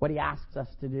what He asks us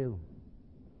to do.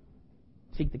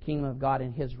 Seek the kingdom of God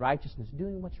and His righteousness,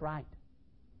 doing what's right.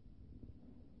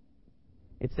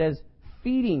 It says,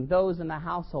 feeding those in the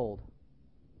household.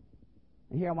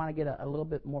 And here I want to get a little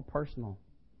bit more personal.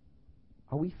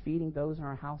 Are we feeding those in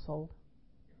our household?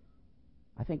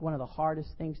 I think one of the hardest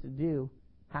things to do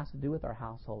has to do with our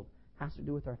household, has to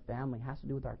do with our family, has to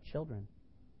do with our children.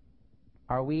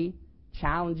 Are we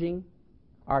challenging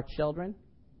our children,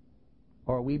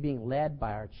 or are we being led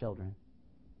by our children?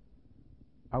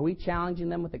 Are we challenging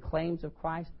them with the claims of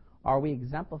Christ, or are we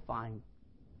exemplifying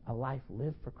a life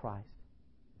lived for Christ?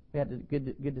 We had a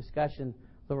good discussion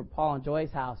over at Paul and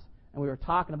Joy's house, and we were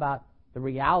talking about the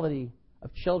reality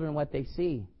of children, what they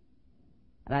see.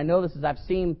 And I know this as I've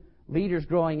seen leaders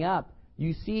growing up.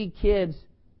 You see kids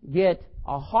get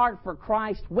a heart for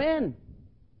Christ when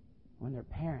their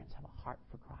parents have a heart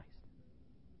for Christ.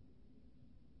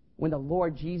 When the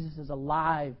Lord Jesus is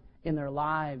alive in their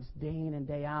lives day in and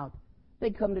day out. They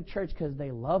come to church because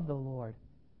they love the Lord.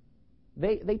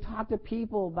 They talk to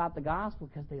people about the gospel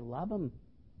because they love Him.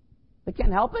 They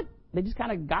can't help it. They just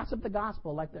kind of gossip the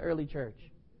gospel like the early church.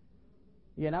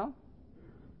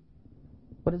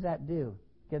 What does that do?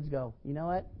 Kids go, you know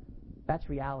what? That's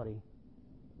reality.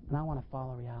 And I want to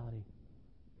follow reality.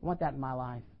 I want that in my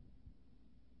life.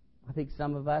 I think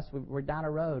some of us, we're down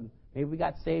a road. Maybe we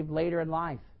got saved later in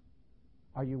life.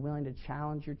 Are you willing to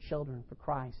challenge your children for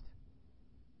Christ?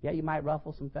 Yeah, you might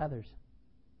ruffle some feathers.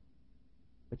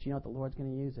 But you know what? The Lord's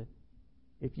going to use it.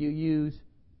 If you use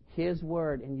His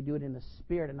Word and you do it in the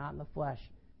Spirit and not in the flesh,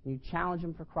 and you challenge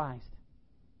them for Christ,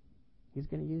 He's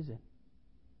going to use it.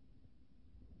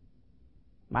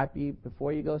 Might be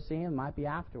before you go see Him, might be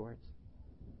afterwards.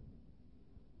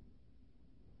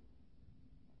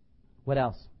 What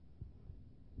else?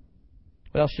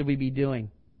 What else should we be doing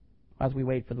as we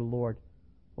wait for the Lord?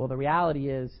 Well, the reality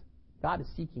is God is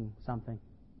seeking something.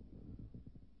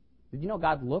 Did you know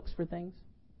God looks for things?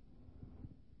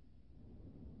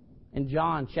 In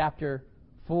John chapter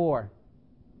 4,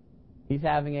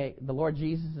 the Lord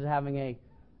Jesus is having a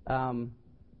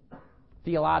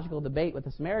theological debate with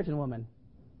a Samaritan woman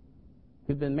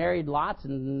who'd been married lots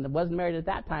and wasn't married at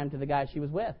that time to the guy she was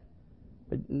with.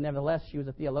 But nevertheless, she was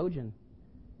a theologian.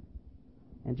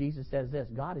 And Jesus says this: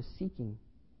 God is seeking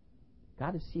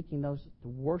God is seeking those to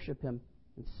worship Him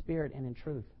in spirit and in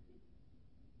truth.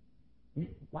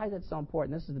 Why is that so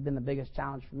important? This has been the biggest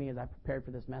challenge for me as I prepared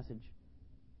for this message.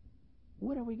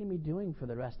 What are we going to be doing for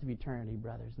the rest of eternity,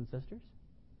 brothers and sisters?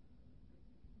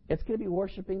 It's going to be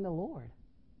worshiping the Lord.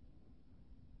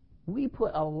 We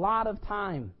put a lot of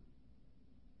time,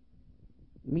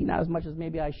 me not as much as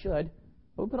maybe I should,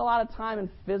 but we put a lot of time in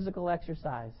physical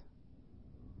exercise.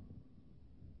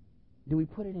 Do we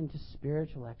put it into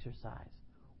spiritual exercise?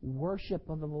 Worship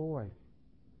of the Lord.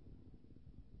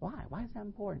 Why? Why is that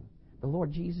important? The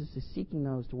Lord Jesus is seeking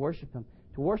those to worship Him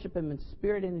in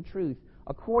spirit and in truth,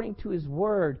 according to His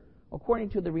Word,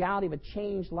 according to the reality of a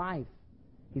changed life.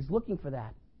 He's looking for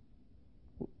that.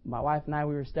 My wife and I,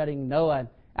 we were studying Noah, and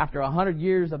after 100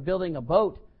 years of building a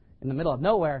boat in the middle of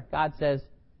nowhere, God says,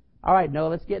 all right, Noah,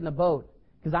 let's get in the boat,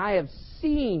 because I have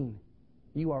seen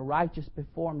you are righteous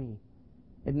before me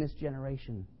in this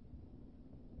generation.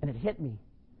 And it hit me.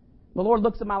 The Lord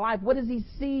looks at my life. What does He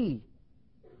see?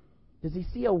 Does He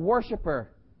see a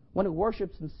worshiper, one who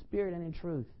worships in spirit and in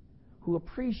truth, who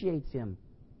appreciates Him,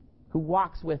 who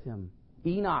walks with Him?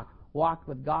 Enoch walked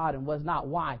with God and was not.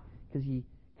 Why? Because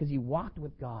he walked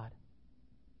with God.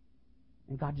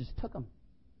 And God just took him.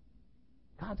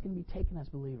 God's going to be taking us,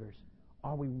 believers.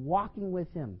 Are we walking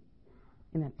with Him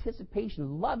in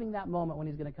anticipation, loving that moment when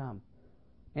He's going to come,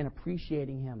 and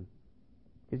appreciating Him?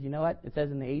 Because you know what? It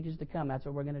says in the ages to come, that's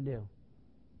what we're going to do.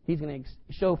 He's going to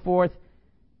show forth,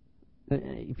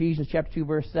 Ephesians chapter 2,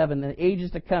 verse 7, the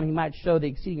ages to come He might show the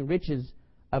exceeding riches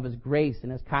of His grace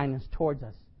and His kindness towards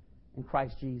us in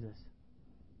Christ Jesus.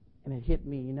 And it hit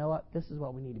me, you know what? This is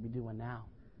what we need to be doing now.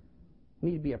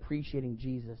 We need to be appreciating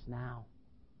Jesus now.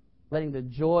 Letting the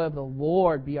joy of the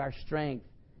Lord be our strength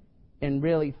and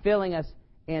really filling us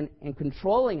and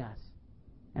controlling us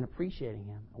and appreciating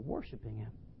Him and worshiping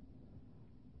Him.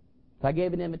 So I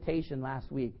gave an invitation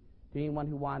last week to anyone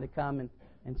who wanted to come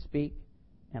and speak.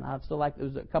 And I'd still like, there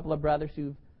was a couple of brothers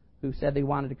who said they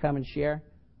wanted to come and share.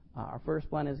 Our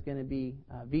first one is going to be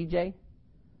VJ,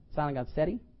 sounding on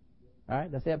steady. All right,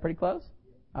 did I say that pretty close?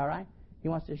 All right. He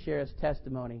wants to share his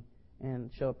testimony and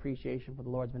show appreciation for what the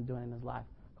Lord's been doing in his life.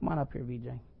 Come on up here,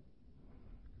 VJ.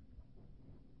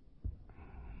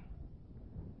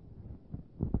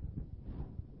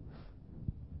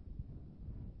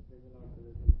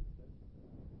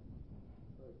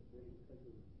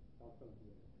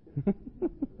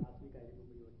 Last week I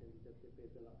remember you were saying just to praise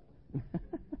the Lord.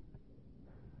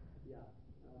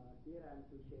 Here I am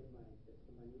to share my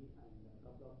testimony and a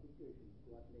couple of situations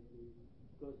what made me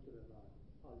close to the Lord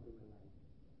all through my life.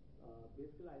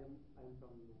 Basically I am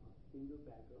from Hindu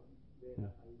background where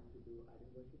I used to do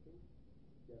idol worshiping.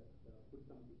 Just put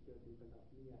some pictures in front of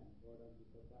me and bow down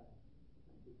before God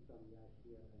and put some yash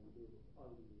here and do all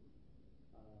the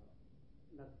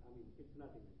it's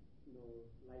nothing, no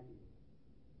lighting.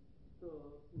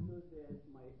 So in those days,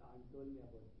 my aunt told me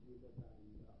about Jesus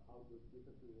and how good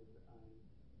Jesus is and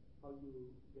how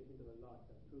you get into the Lord,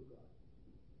 the true God.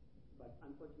 But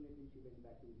unfortunately, she went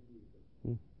back to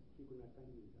Hinduism. She could not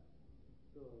continue that.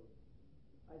 So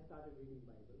I started reading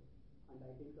Bible, and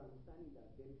I came to understanding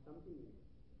that there is something in it.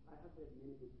 I have read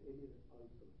many books earlier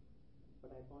also,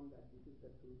 but I found that this is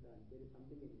the truth, and there is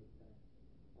something in it that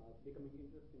becoming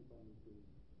interesting for me to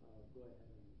go ahead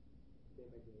and day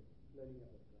by day learning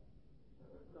about God.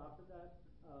 So after that,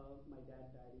 my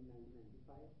dad died in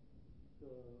 1995, so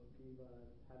we were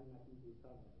having nothing to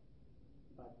survive.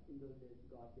 But in those days,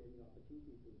 God gave me the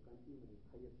opportunity to continue my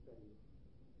higher studies,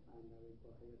 and I went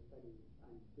for higher studies,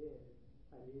 and there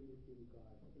I really seen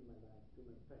God in my life through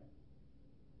my friends.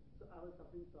 So I was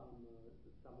suffering from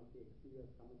stomachache, severe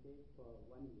stomachache for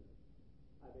 1 year.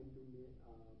 I went to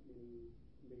many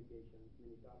medications,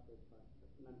 many doctors, but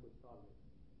none could solve it.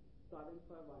 So I went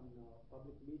for one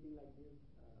public meeting like this,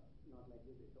 not like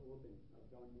this, it's open, a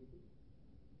ground meeting.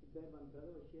 There one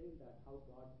brother was sharing that how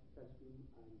God touched him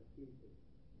and healed him.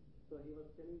 So he was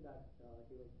telling that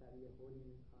he was carrying a hole in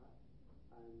his heart,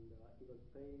 and he was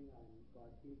praying, and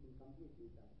God healed him completely.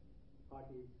 That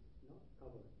heart is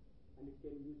covered, and it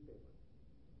came in newspapers.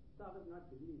 So I was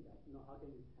not believing that. How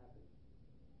can this happen?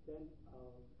 Then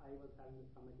I was having a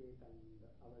stomachache, and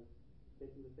I was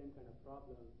facing the same kind of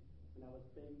problem, and I was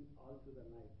praying all through the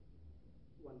night.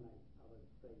 One night I was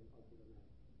praying all through the night.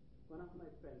 One of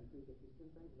my friends, who is a Christian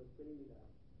friend, was telling me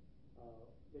that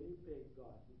when you pray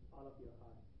God with all of your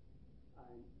heart,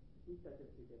 and He touches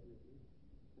you definitely,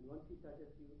 and once He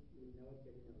touches you, you will never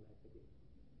get in your life again.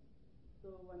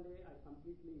 So one day I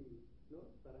completely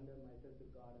surrendered myself to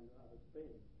God, and I was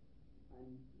praying.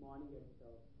 And morning at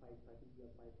 5:30 or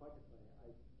 5:45,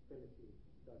 I fell asleep.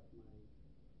 That's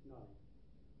my knowledge.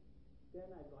 Then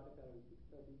I got it around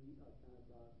 6:30 or 10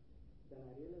 o'clock. Then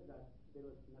I realized that there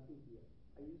was nothing here.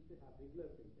 I used to have regular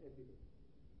pain every day.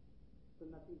 So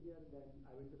nothing here. Then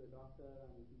I went to the doctor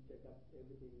and he checked up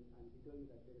everything and he told me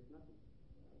that there is nothing.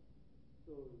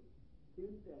 So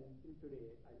till then, till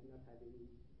today, I did not have any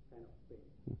kind of pain,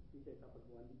 which I suffered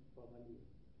for 1 year.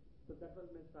 So that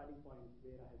was my starting point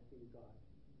where I had seen God.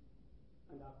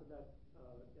 And after that,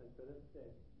 as brother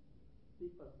said,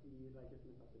 seek first the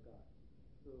righteousness of the God.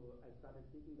 So I started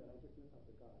seeking the righteousness of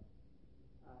the God.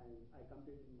 And I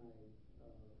completed my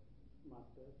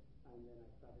master's, and then I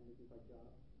started looking for a job.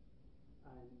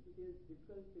 And it is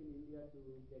difficult in India to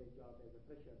get a job as a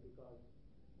fresher because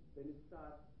when you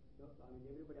start,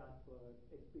 everybody asks for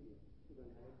experience. You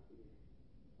don't have experience.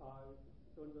 Or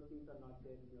some of the things are not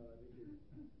there in your resume.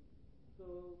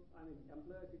 So,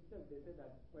 employers itself, they say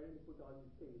that why don't you put all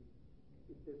these things?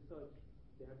 If they search,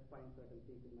 they have to find certain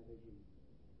things in my resume.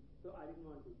 So I didn't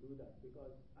want to do that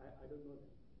because I don't know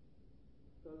them.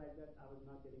 So like that, I was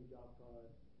not getting job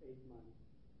for 8 months.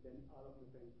 Then all of my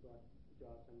friends got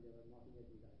jobs and they were mocking at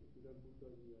me that if you don't put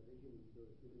those in your resume, you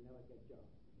will never get jobs.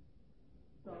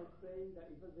 So I was praying that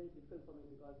it was very difficult for me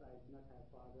because I did not have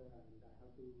father and I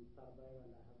have to survive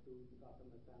and I have to look after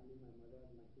my family, my mother,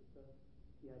 my sister.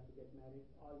 She has to get married,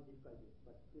 all difficulties.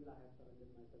 But still I have surrendered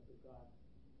myself to God.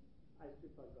 I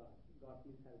stood for God. God,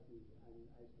 please help me. And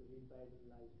I used to read Bible,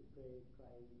 I used to pray,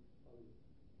 cry, always.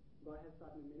 God has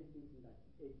taught me many things in that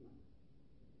 8 months.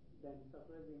 Then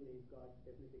surprisingly, God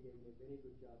definitely gave me a very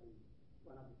good job in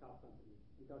one of the top companies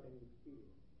without any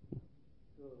experience.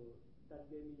 So that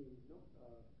gave me,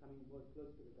 coming more close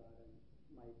to the God, and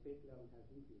my faith level has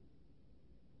increased.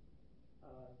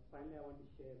 Finally, I want to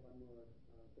share one more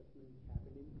testimony which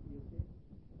happened in USA.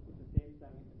 It's the same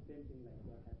thing like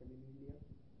what happened in India.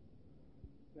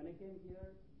 When I came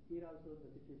here also the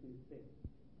situation is same.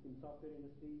 In software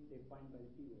industry, they find by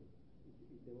the keyword.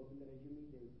 If they open the resume,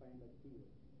 they will find by the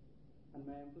keyword. And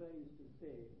my employer used to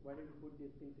say, why don't you put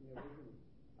these things in your resume?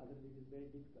 Otherwise, it is very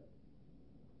difficult.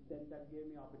 Then that gave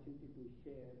me opportunity to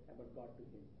share about God to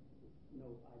him.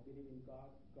 No, I believe in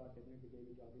God. God definitely gave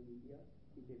me a job in India.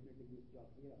 He definitely gives job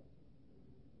here.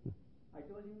 I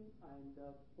told him, and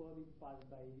 4 weeks passed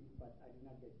by, but I did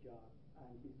not get job.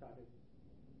 And he started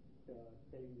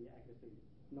telling me aggressively,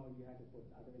 no, you have to put,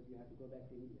 otherwise you have to go back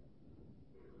to India.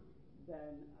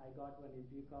 Then I got one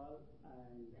interview call,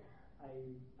 and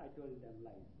I told them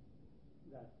lies.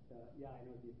 That, I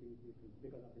know these things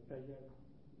because of the pressure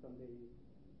from the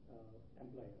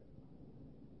employer.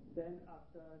 Then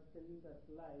after telling that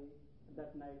lie,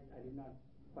 that night I did not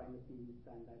find a peace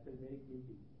and I felt very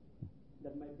guilty.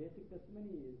 That my basic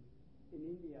testimony is,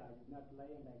 in India I did not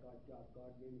lie and I got job.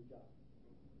 God gave me job.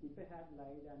 If I had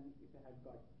lied and if I had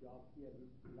got job here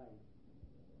with lies,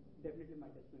 definitely my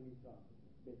testimony is wrong.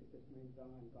 Basic testimony is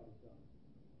wrong and God is wrong.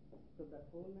 So that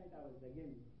whole night I was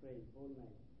again praying, whole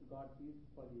night. God, please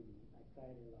forgive me. I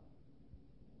cried a lot.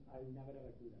 I will never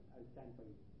ever do that. I will stand for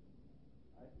you.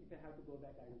 If I have to go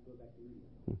back, I will go back to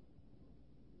India.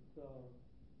 So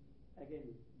again,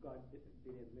 God did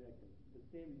a miracle. The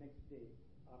same next day,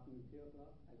 afternoon 3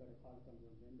 o'clock, I got a call from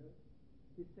one vendor.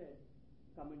 He said,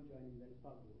 come and join in Wells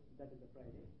Fargo. That is a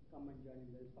Friday. Come and join in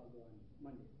Wells Fargo on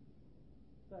Monday.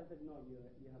 So I said, no, you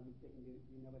have mistaken. You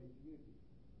never interviewed me.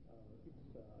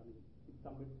 It's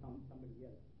somebody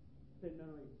else. He said,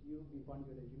 no, it's you. We found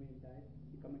your resume in time.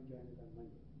 You come and join us on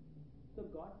Monday. So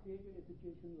God created a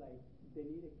situation like they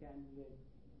need a candidate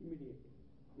immediately.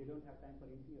 They don't have time for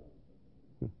interview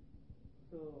also.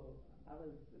 So I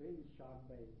was really shocked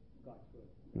by God's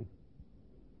word.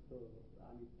 So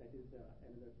that is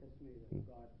another testimony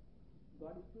that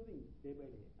God is proving day by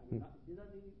day. These are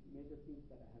the major things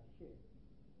that I have shared.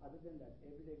 Other than that,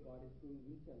 every day God is proving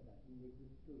himself that he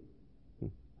exists too.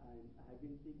 And I have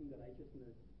been seeking the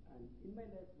righteousness. And in my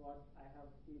life, what I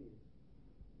have seen is,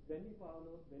 when we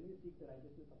seek the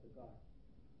righteousness of the God,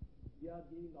 we are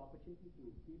giving opportunity to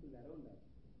people around us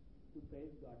to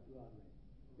praise God through our life.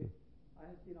 I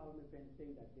have seen all my friends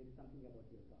saying that there is something about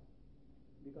your God.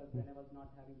 Because when I was not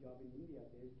having a job in India,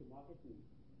 they used to mock at me.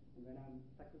 And when I'm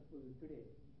successful today,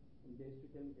 and they used to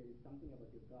tell me there is something about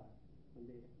your God. When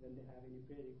they have any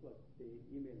prayer request, they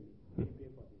email me, can you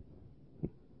pray for this?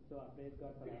 So I praise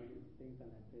God for all these things,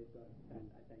 and I praise God, and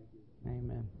I thank you.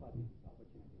 Amen. For this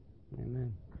opportunity.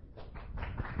 Amen.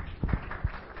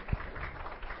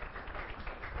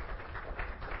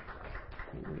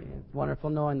 It's wonderful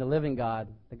knowing the living God,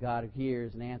 the God who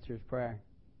hears and answers prayer,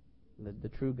 the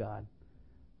true God.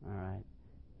 All right.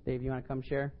 Dave, you want to come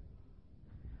share?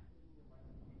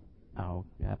 Oh,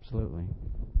 absolutely.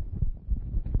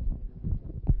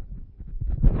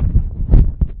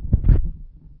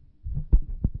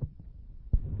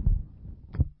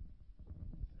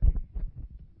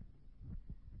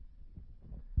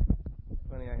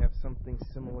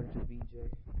 to VJ.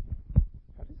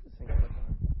 How does this thing click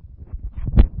on?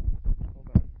 Hold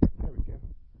on. There we go.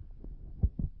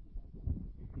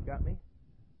 You got me?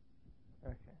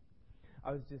 Okay.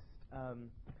 I was just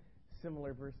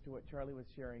similar verse to what Charlie was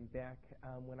sharing back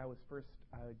when I was first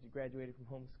graduated from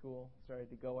homeschool, started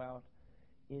to go out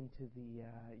into the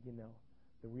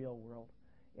the real world.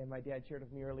 And my dad shared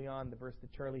with me early on the verse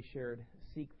that Charlie shared: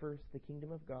 "Seek first the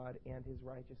kingdom of God and His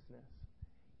righteousness,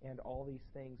 and all these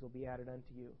things will be added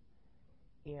unto you."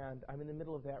 And I'm in the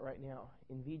middle of that right now.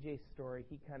 In VJ's story,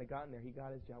 he kind of gotten there. He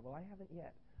got his job. Well, I haven't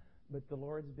yet. But the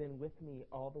Lord's been with me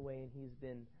all the way, and He's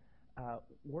been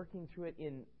working through it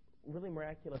in really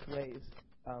miraculous ways.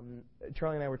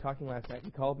 Charlie and I were talking last night.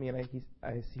 He called me, and he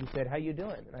said, "How you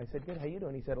doing?" And I said, "Good, how you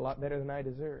doing?" He said, "A lot better than I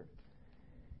deserve."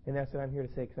 And that's what I'm here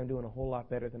to say, because I'm doing a whole lot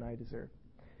better than I deserve.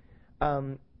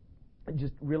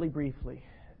 Just really briefly,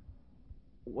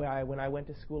 when I went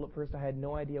to school at first, I had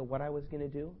no idea what I was going to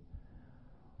do.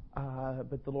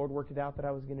 But the Lord worked it out that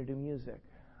I was going to do music.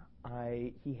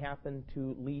 He happened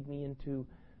to lead me into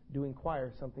doing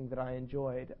choir, something that I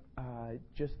enjoyed.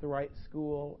 Just the right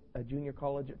school, a junior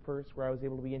college at first, where I was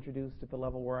able to be introduced at the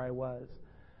level where I was.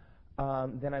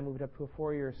 Then I moved up to a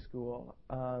four-year school.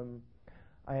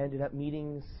 I ended up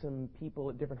meeting some people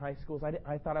at different high schools.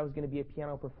 I thought I was going to be a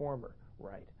piano performer,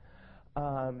 right?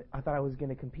 I thought I was going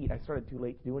to compete. I started too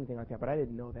late to do anything like that, but I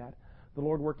didn't know that. The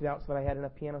Lord worked it out so that I had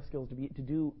enough piano skills to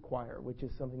do choir, which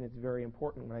is something that's very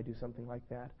important when I do something like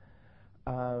that.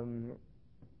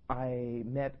 I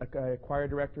met a choir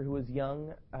director who was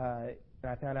young, and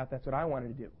I found out that's what I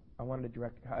wanted to do. I wanted to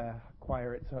direct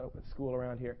choir at school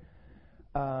around here.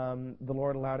 The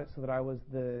Lord allowed it so that I was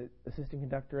the assistant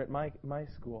conductor at my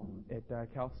school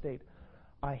at Cal State.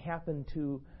 I happened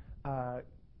to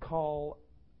call,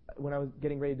 when I was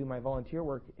getting ready to do my volunteer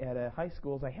work at high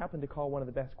schools, I happened to call one of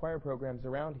the best choir programs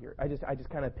around here. I just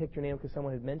kind of picked her name because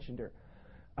someone had mentioned her.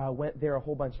 Went there a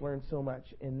whole bunch, learned so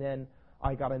much, and then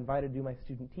I got invited to do my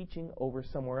student teaching over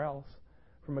somewhere else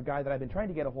from a guy that I've been trying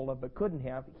to get a hold of but couldn't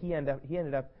have. He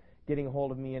ended up getting a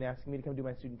hold of me and asking me to come do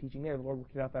my student teaching there. The Lord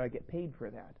worked it out that I get paid for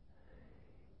that.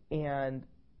 And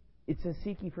it says,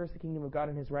 "Seek ye first the kingdom of God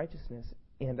and His righteousness."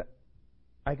 And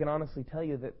I can honestly tell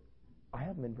you that I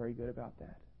haven't been very good about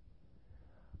that.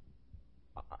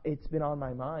 It's been on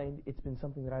my mind. It's been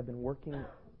something that I've been working,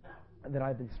 that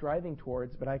I've been striving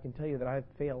towards, but I can tell you that I've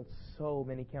failed so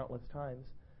many countless times.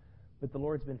 But the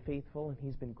Lord's been faithful, and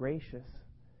He's been gracious,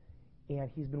 and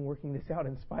He's been working this out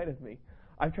in spite of me.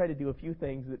 I've tried to do a few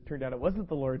things that turned out it wasn't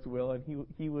the Lord's will, and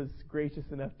He was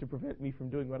gracious enough to prevent me from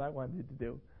doing what I wanted to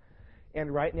do.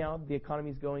 And right now, the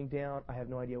economy's going down. I have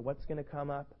no idea what's going to come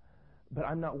up, but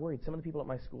I'm not worried. Some of the people at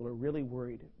my school are really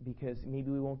worried because maybe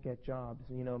we won't get jobs.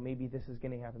 Maybe this is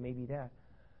going to happen, maybe that.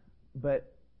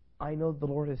 But I know the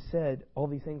Lord has said, all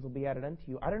these things will be added unto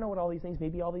you. I don't know what all these things,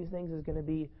 maybe all these things is going to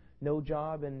be no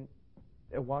job and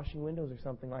washing windows or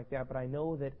something like that, but I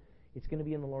know that it's going to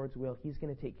be in the Lord's will. He's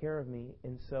going to take care of me,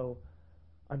 and so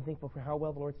I'm thankful for how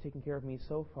well the Lord's taken care of me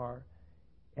so far,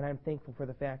 and I'm thankful for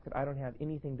the fact that I don't have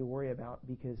anything to worry about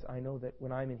because I know that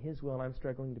when I'm in His will and I'm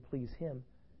struggling to please Him,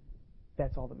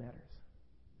 that's all that matters.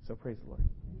 So praise the Lord.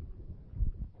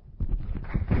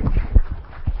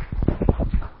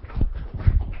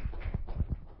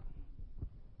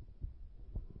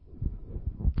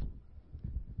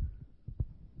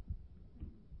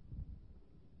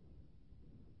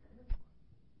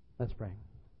 Let's pray.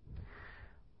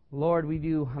 Lord, we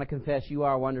do want to confess You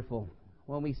are wonderful.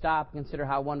 When we stop and consider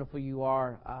how wonderful You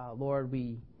are, Lord,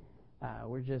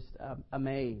 we're just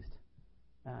amazed.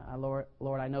 Lord,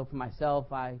 I know for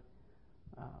myself, I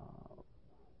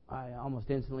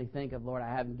almost instantly think of, Lord, I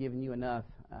haven't given You enough.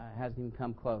 It hasn't even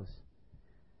come close.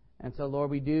 And so, Lord,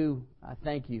 we do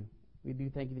thank You. We do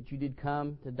thank You that You did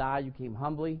come to die. You came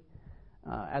humbly,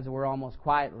 as it were, almost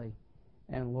quietly.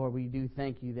 And, Lord, we do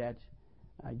thank You that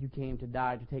You came to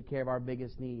die to take care of our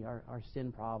biggest need, our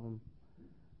sin problem,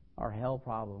 our hell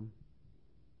problem.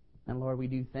 And, Lord, we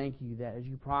do thank You that as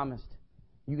You promised,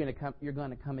 You're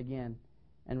going to come again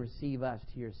and receive us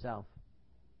to Yourself,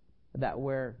 that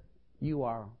where You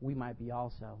are, we might be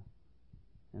also.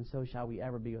 And so shall we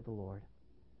ever be with the Lord.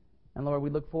 And, Lord,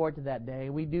 we look forward to that day.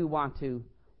 We do want to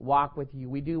walk with You.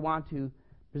 We do want to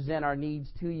present our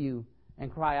needs to You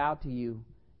and cry out to You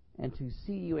and to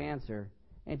see You answer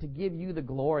and to give You the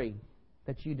glory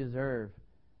that You deserve,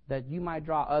 that You might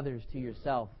draw others to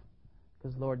Yourself,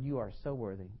 because, Lord, You are so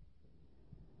worthy.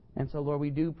 And so, Lord, we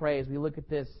do pray as we look at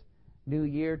this new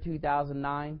year,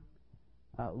 2009,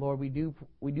 Lord, we do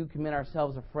commit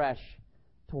ourselves afresh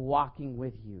to walking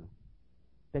with You,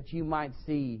 that You might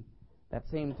see that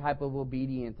same type of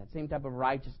obedience, that same type of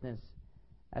righteousness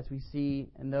as we see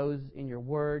in those in your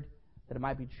word, that it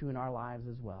might be true in our lives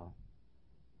as well.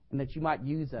 And that you might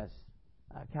use us,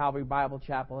 Calvary Bible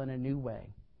Chapel, in a new way,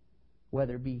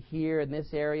 whether it be here in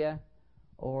this area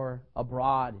or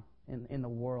abroad in the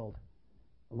world.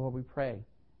 Lord, we pray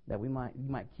that you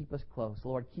might keep us close.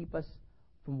 Lord, keep us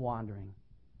from wandering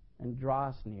and draw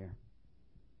us near.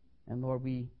 And Lord,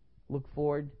 we look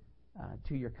forward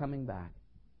to your coming back.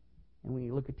 And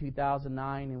we look at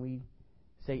 2009 and we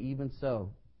say, even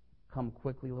so, come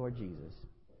quickly, Lord Jesus.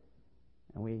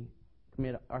 And we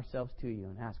commit ourselves to you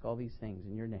and ask all these things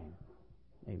in your name.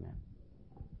 Amen.